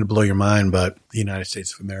 I don't mean to blow your mind, but the United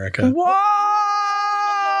States of America. Whoa!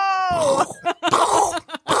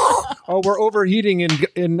 Oh, we're overheating in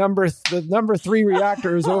the number 3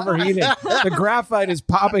 reactor is overheating. The graphite is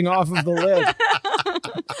popping off of the lid.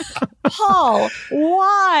 Paul,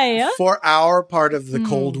 why? For our part of the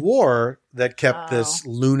Cold War that kept this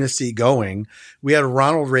lunacy going, we had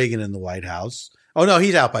Ronald Reagan in the White House. Oh, no,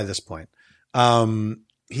 he's out by this point.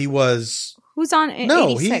 He was... Who's on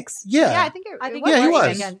 86? Yeah, I think he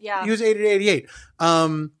was. Again. Yeah. He was 88.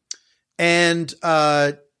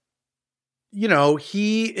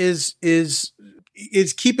 He is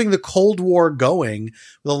keeping the Cold War going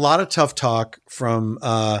with a lot of tough talk from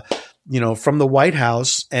the White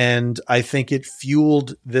House. And I think it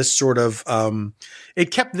fueled this sort of,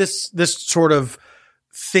 it kept this sort of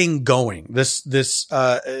thing going, this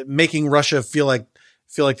making Russia feel like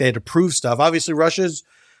they had to prove stuff. Obviously Russia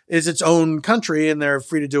is its own country and they're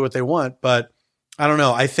free to do what they want. But I don't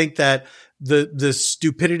know. I think that the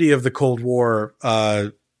stupidity of the Cold War,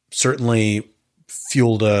 certainly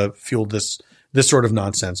fueled this sort of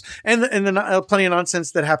nonsense, and then plenty of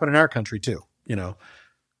nonsense that happened in our country too.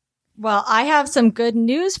 Well, I have some good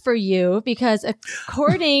news for you because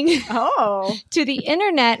according to the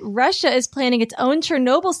internet, Russia is planning its own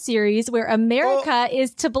Chernobyl series where America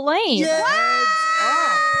is to blame.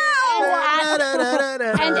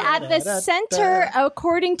 And at the center,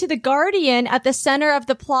 according to The Guardian, at the center of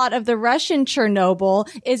the plot of the Russian Chernobyl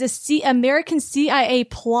is American CIA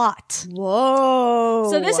plot. Whoa.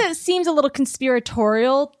 So this seems a little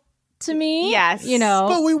conspiratorial to me. Yes.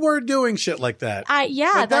 But we were doing shit like that.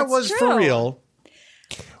 That was true. for real.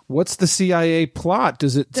 What's the CIA plot?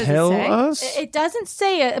 Does it tell us? It doesn't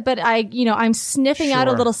say it, but I'm sniffing out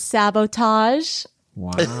a little sabotage.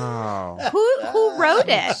 Wow. Who wrote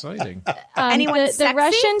it? Exciting. Anyone the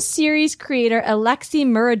Russian series creator Alexei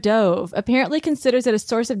Muradov apparently considers it a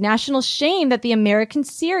source of national shame that the American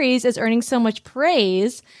series is earning so much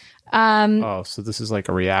praise. So this is like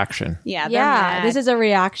a reaction. Yeah, this is a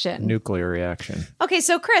reaction. Nuclear reaction. Okay,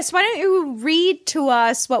 so Chris, why don't you read to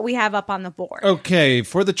us what we have up on the board? Okay,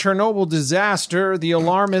 for the Chernobyl disaster, the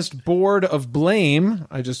alarmist board of blame,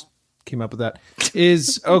 I just came up with that,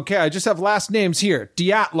 is, okay, I just have last names here.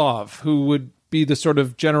 Dyatlov, who would be the sort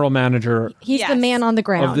of general manager. He's the man on the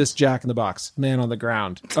ground. Of this Jack in the Box, man on the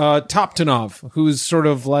ground. Toptonov, who's sort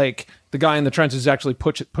of like the guy in the trenches actually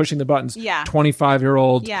pushing the buttons. Yeah.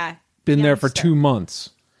 25-year-old. Yeah. Been there for 2 months.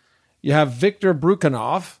 You have Viktor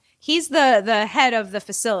Brukhanov. He's the head of the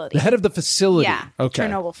facility. The head of the facility. Yeah. Okay.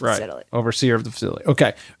 Chernobyl facility. Right. Overseer of the facility.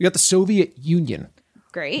 Okay. We got the Soviet Union.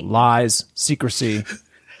 Great. Lies, secrecy,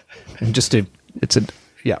 and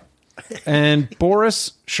yeah. And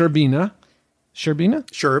Boris Sherbina,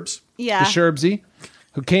 Sherbs, yeah, the Sherbsy,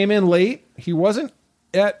 who came in late. He wasn't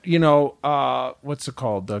at what's it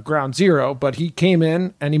called, ground zero, but he came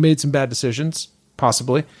in and he made some bad decisions,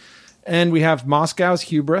 possibly. And we have Moscow's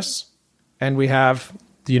hubris, and we have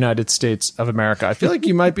the United States of America. I feel like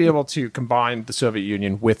you might be able to combine the Soviet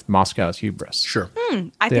Union with Moscow's hubris. Sure.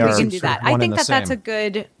 I think we can do that. I think that's a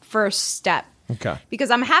good first step. Okay.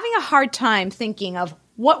 Because I'm having a hard time thinking of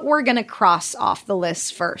what we're going to cross off the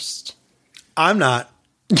list first. I'm not.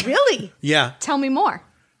 Really? Yeah. Tell me more.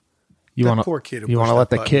 You want poor kid. You want to let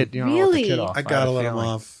the kid? Really? Off. I gotta let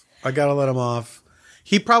him off.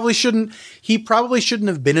 He probably shouldn't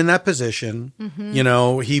have been in that position. Mm-hmm. You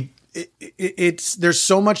know, there's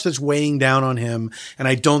so much that's weighing down on him, and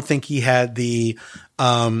I don't think he had the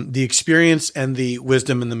experience and the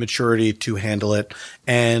wisdom and the maturity to handle it.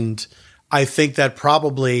 And I think that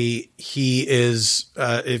probably he is.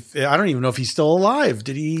 I don't even know if he's still alive.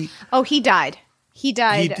 Did he? Oh, he died. He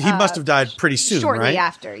died. He must have died pretty soon, shortly right?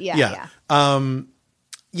 after. Yeah. I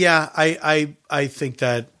think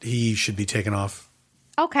that he should be taken off.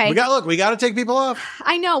 Okay. We got to take people off.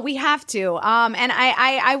 I know we have to. And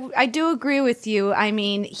I do agree with you. I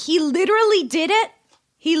mean, he literally did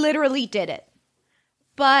it.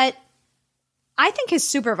 But I think his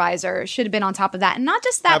supervisor should have been on top of that. And not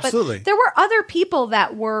just that, Absolutely. But there were other people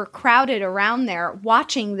that were crowded around there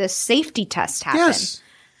watching this safety test happen. Yes.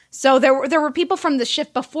 So there were people from the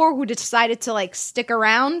shift before who decided to stick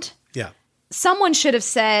around. Yeah. Someone should have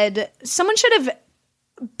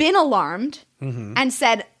been alarmed and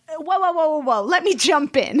said, whoa, let me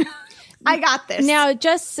jump in. I got this. Now,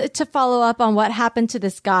 just to follow up on what happened to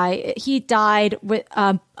this guy, he died with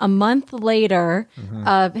a month later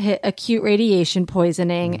of acute radiation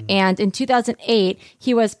poisoning. And in 2008,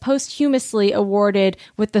 he was posthumously awarded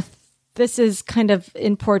with this is kind of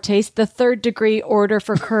in poor taste, the 3rd degree Order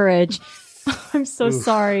for Courage. I'm so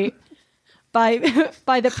sorry. By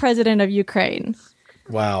the president of Ukraine.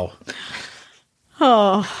 Wow.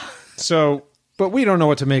 Oh. So, but we don't know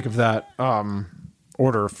what to make of that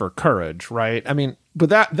Order for Courage, right? I mean, but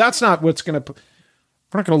that's not what's going to.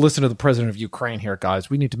 We're not going to listen to the president of Ukraine here, guys.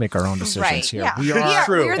 We need to make our own decisions Right, here. yeah. We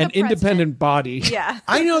are an independent body. Yeah.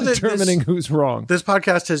 I know that determining who's wrong. This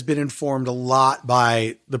podcast has been informed a lot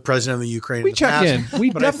by the president of the Ukraine. We check in. We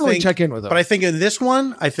definitely check in with him. But I think in this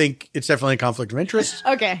one, it's definitely a conflict of interest.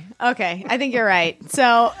 Okay. I think you're right.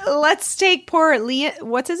 So let's take poor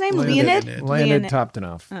what's his name? Leonid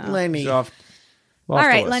Toptonov. Lenny. All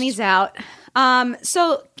right, Lenny's out.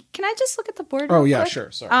 So can I just look at the board? Oh, real yeah, quick?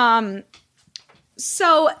 sure. Sorry.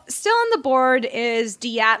 So still on the board is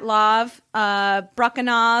Dyatlov,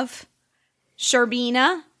 Brukhanov,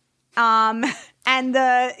 Sherbina, and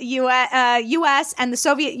the U.S. and the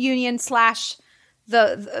Soviet Union /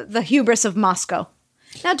 the hubris of Moscow.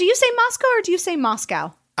 Now, do you say Moscow or do you say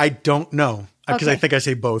Moscow? I don't know because I think I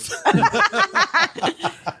say both.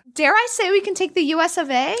 Dare I say we can take the U.S.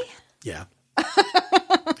 of A? Yeah.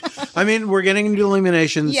 I mean, we're getting into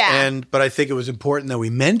eliminations, but I think it was important that we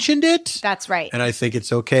mentioned it. That's right. And I think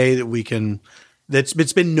it's okay that we can.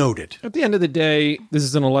 It's been noted. At the end of the day, this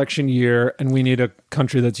is an election year, and we need a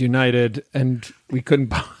country that's united, and we couldn't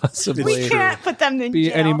possibly we can't put them in be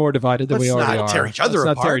jail. any more divided than we already are. Let's not tear each other apart.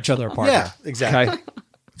 Let's not tear each other apart. Yeah, exactly. Okay?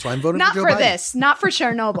 That's why I'm voting Not for Joe for Biden. this. Not for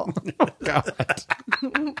Chernobyl. Oh,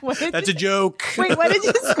 God. That's a joke. Wait, what did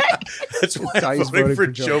you say? That's why I'm voting for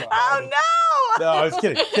Joe Biden. Oh, no. No, I was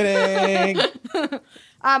kidding. Kidding.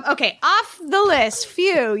 Okay, off the list,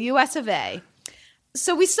 few, US of A.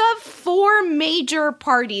 So we still have 4 major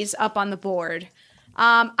parties up on the board.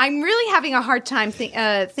 I'm really having a hard time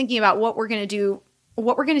thinking about what we're going to do,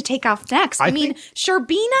 what we're going to take off next. I mean,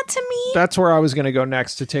 Sherbina to me. That's where I was going to go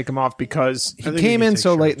next to take him off because he came in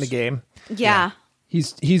so late in the game. Yeah.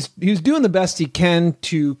 He's doing the best he can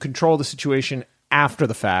to control the situation after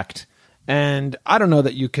the fact. And I don't know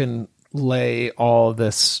that you can lay all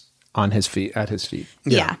this at his feet.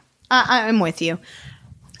 Yeah. I'm with you.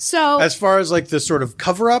 So as far as the sort of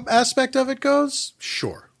cover-up aspect of it goes,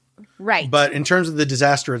 sure. Right. But in terms of the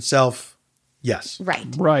disaster itself, yes.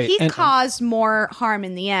 Right. He caused more harm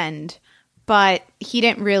in the end, but he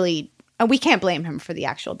didn't really we can't blame him for the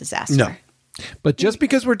actual disaster. No. But just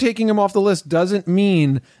because we're taking him off the list doesn't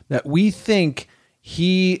mean that we think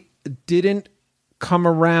he didn't come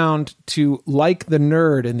around to like the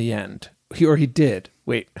nerd in the end. He did.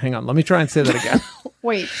 Wait, hang on. Let me try and say that again.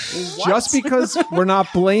 Wait, what? Just because we're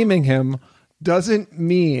not blaming him doesn't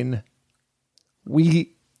mean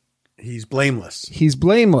we He's blameless. He's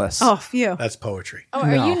blameless. Oh, phew. That's poetry. Oh,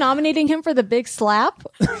 are you nominating him for the big slap?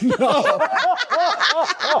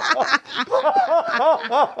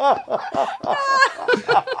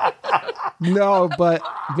 No, but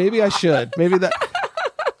maybe I should. Maybe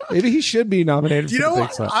he should be nominated for the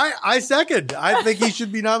big slap. I second. I think he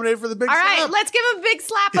should be nominated for the big All slap. right, let's give him a big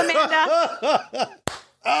slap, Amanda.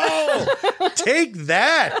 Oh, take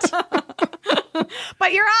that.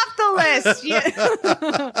 But you're off the list.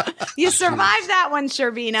 You survived that one,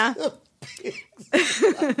 Sherbina.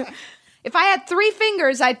 If I had 3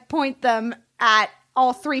 fingers, I'd point them at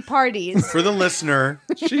all 3 parties. For the listener,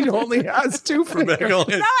 she only has 2 fingers. I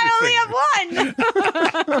only have 1.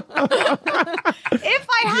 If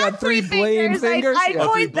I had 3 fingers, I'd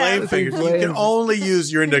point them. Blame fingers. You can only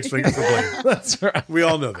use your index finger for blame. That's right. We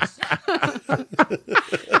all know this.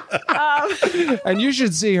 And you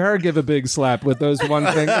should see her give a big slap with those one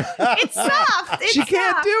fingers. It's soft. She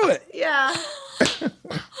can't do it. Yeah.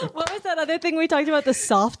 What was that other thing we talked about? The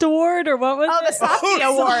Soft Award, or what was it? The Softy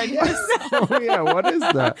Award. Oh yeah, what is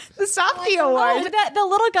that? The Softy Award. The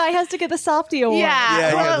little guy has to get the Softy Award.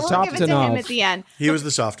 Yeah, we'll give it to him off. at the end. He was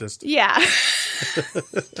the softest. Yeah.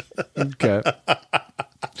 Okay.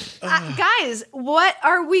 Guys, what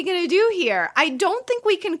are we going to do here? I don't think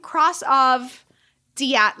we can cross off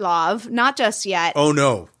Dyatlov, not just yet. Oh,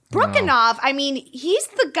 no. Brukhanov, I mean, he's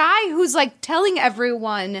the guy who's like telling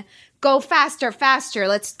everyone, go faster, faster,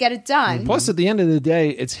 let's get it done. Plus, at the end of the day,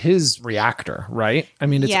 it's his reactor, right? I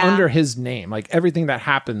mean, it's under his name. Like, everything that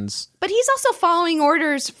happens. But he's also following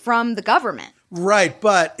orders from the government. Right,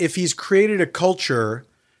 but if he's created a culture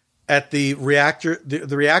at the reactor,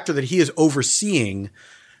 the reactor that he is overseeing,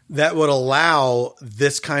 that would allow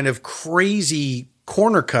this kind of crazy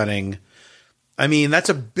corner cutting, I mean, that's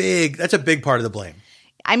a big part of the blame.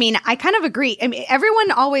 I mean, I kind of agree. I mean,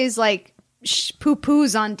 everyone always like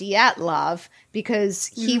poo-poos on Dyatlov because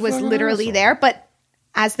he was literally there. But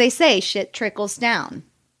as they say, shit trickles down,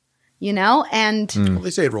 you know? And well,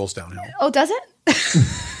 they say it rolls downhill. Oh, does it?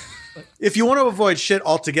 If you want to avoid shit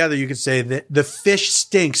altogether, you could say that the fish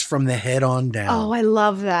stinks from the head on down. Oh, I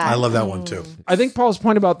love that. I love that one too. I think Paul's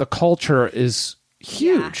point about the culture is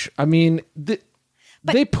huge. Yeah. I mean,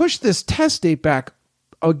 they push this test date back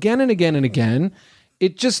again and again and again.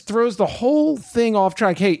 It just throws the whole thing off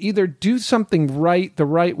track. Hey, either do something the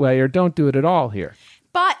right way or don't do it at all here.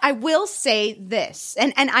 But I will say this,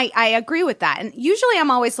 and I agree with that. And usually I'm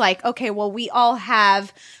always like, okay, well, we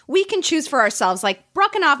can choose for ourselves. Like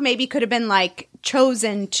Brukhanov maybe could have been like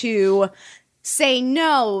chosen to say,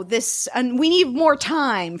 no, we need more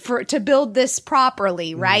time to build this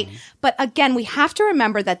properly, right? But again, we have to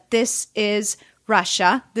remember that this is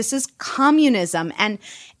Russia. This is communism. And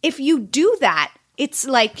if you do that, it's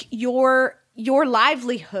like your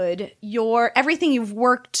livelihood, everything you've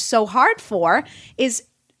worked so hard for is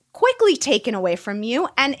quickly taken away from you.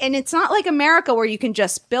 And it's not like America where you can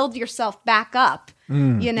just build yourself back up.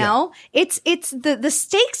 You know, it's the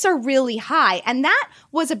stakes are really high. And that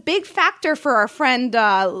was a big factor for our friend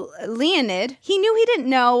Leonid. He knew he didn't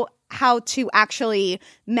know how to actually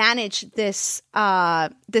manage this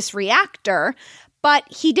reactor. But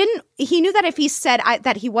he knew that if he said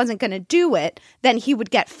that he wasn't going to do it, then he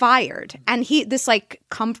would get fired. And this like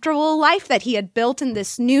comfortable life that he had built in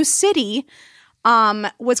this new city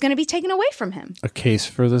was going to be taken away from him. A case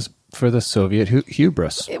for the Soviet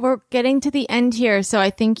hubris. We're getting to the end here. So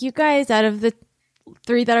I think you guys, out of the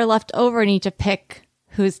 3 that are left over, need to pick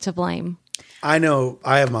who's to blame. I know.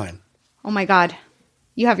 I have mine. Oh my God.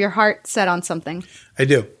 You have your heart set on something. I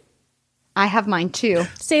do. I have mine too.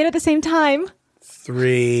 Say it at the same time.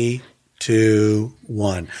 3, 2,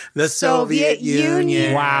 1. The Soviet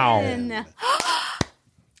Union. Wow. I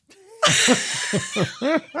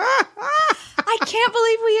can't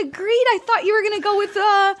believe we agreed. I thought you were going to go with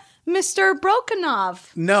Mr.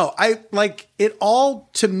 Brukhanov. No, I like it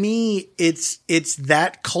all. To me, it's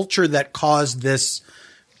that culture that caused this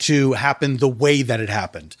to happen the way that it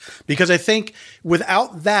happened. Because I think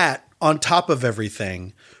without that on top of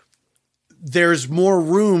everything, there's more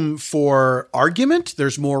room for argument.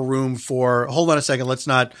 There's more room for, hold on a second, let's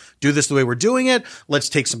not do this the way we're doing it. Let's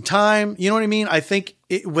take some time. You know what I mean? I think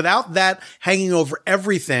without that hanging over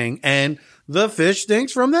everything and the fish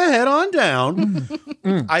stinks from the head on down,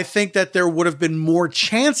 I think that there would have been more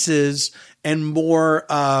chances and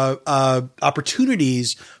more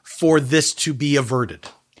opportunities for this to be averted.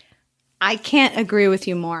 I can't agree with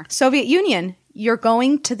you more. Soviet Union, you're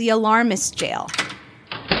going to the alarmist jail.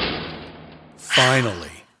 Finally.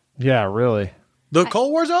 Yeah, really. The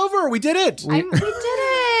Cold War's over. We did it. We did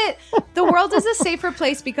it. The world is a safer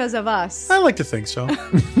place because of us. I like to think so.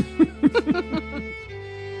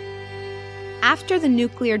 after the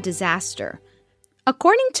nuclear disaster.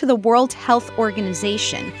 According to the World Health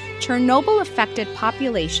Organization, Chernobyl-affected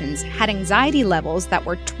populations had anxiety levels that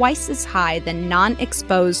were twice as high than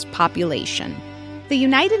non-exposed population. The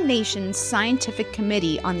United Nations Scientific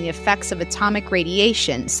Committee on the Effects of Atomic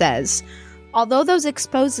Radiation says, although those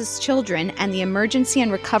exposed as children and the emergency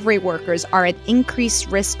and recovery workers are at increased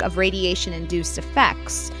risk of radiation-induced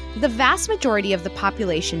effects, the vast majority of the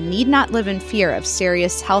population need not live in fear of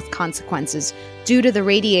serious health consequences due to the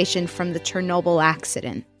radiation from the Chernobyl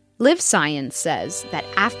accident. Live Science says that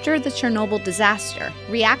after the Chernobyl disaster,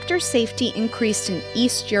 reactor safety increased in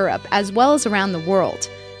East Europe as well as around the world.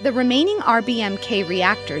 The remaining RBMK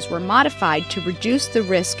reactors were modified to reduce the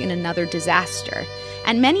risk in another disaster,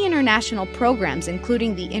 and many international programs,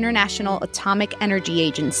 including the International Atomic Energy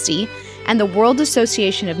Agency and the World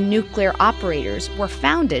Association of Nuclear Operators, were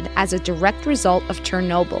founded as a direct result of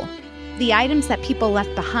Chernobyl. The items that people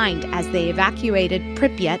left behind as they evacuated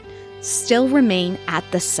Pripyat still remain at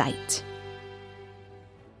the site.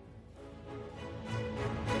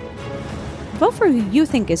 Vote for who you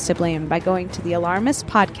think is to blame by going to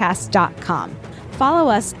thealarmistpodcast.com.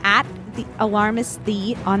 Follow us at The Alarmist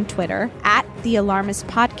The on Twitter, at The Alarmist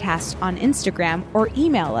Podcast on Instagram, or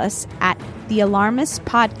email us at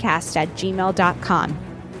thealarmistpodcast@gmail.com.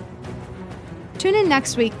 Tune in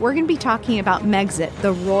next week. We're going to be talking about Megxit,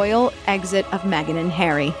 the royal exit of Meghan and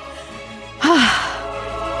Harry.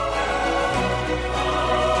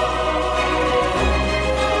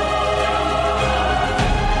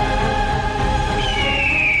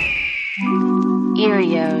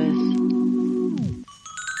 Erios.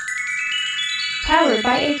 Powered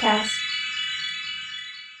by Acast.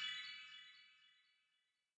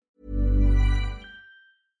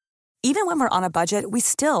 Even when we're on a budget, we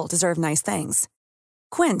still deserve nice things.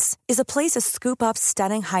 Quince is a place to scoop up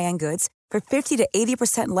stunning high-end goods for 50 to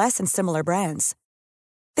 80% less than similar brands.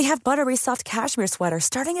 They have buttery soft cashmere sweaters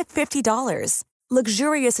starting at $50,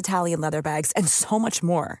 luxurious Italian leather bags, and so much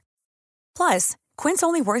more. Plus, Quince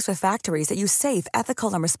only works with factories that use safe,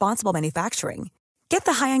 ethical, and responsible manufacturing. Get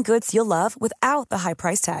the high-end goods you'll love without the high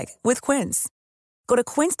price tag with Quince. Go to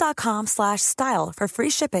quince.com/style for free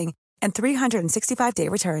shipping and 365-day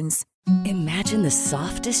returns. Imagine the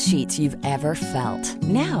softest sheets you've ever felt.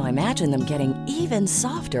 Now imagine them getting even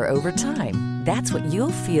softer over time. That's what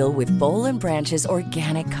you'll feel with Boll & Branch's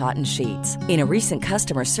organic cotton sheets. In a recent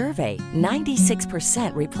customer survey,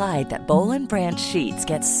 96% replied that Boll & Branch sheets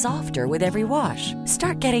get softer with every wash.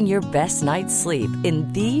 Start getting your best night's sleep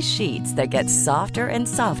in these sheets that get softer and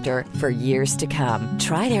softer for years to come.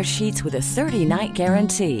 Try their sheets with a 30-night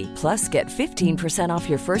guarantee. Plus, get 15% off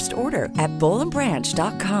your first order at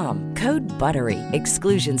bollandbranch.com. Code BUTTERY.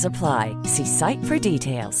 Exclusions apply. See site for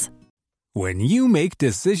details. When you make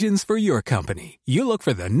decisions for your company, you look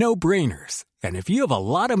for the no-brainers. And if you have a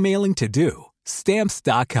lot of mailing to do,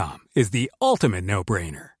 Stamps.com is the ultimate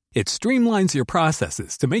no-brainer. It streamlines your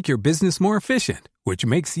processes to make your business more efficient, which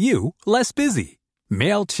makes you less busy.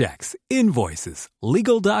 Mail checks, invoices,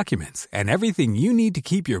 legal documents, and everything you need to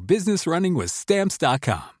keep your business running with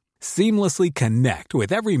Stamps.com. Seamlessly connect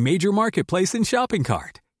with every major marketplace and shopping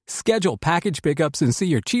cart. Schedule package pickups and see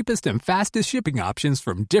your cheapest and fastest shipping options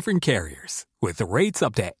from different carriers, with rates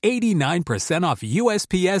up to 89% off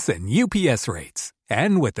USPS and UPS rates.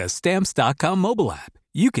 And with the Stamps.com mobile app,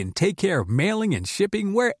 you can take care of mailing and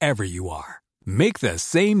shipping wherever you are. Make the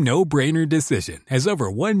same no-brainer decision as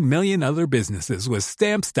over 1 million other businesses with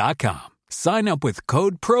Stamps.com. Sign up with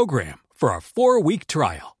code PROGRAM for a 4-week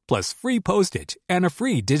trial, plus free postage and a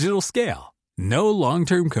free digital scale. No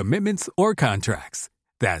long-term commitments or contracts.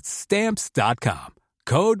 That's Stamps.com.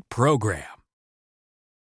 Code PROGRAM.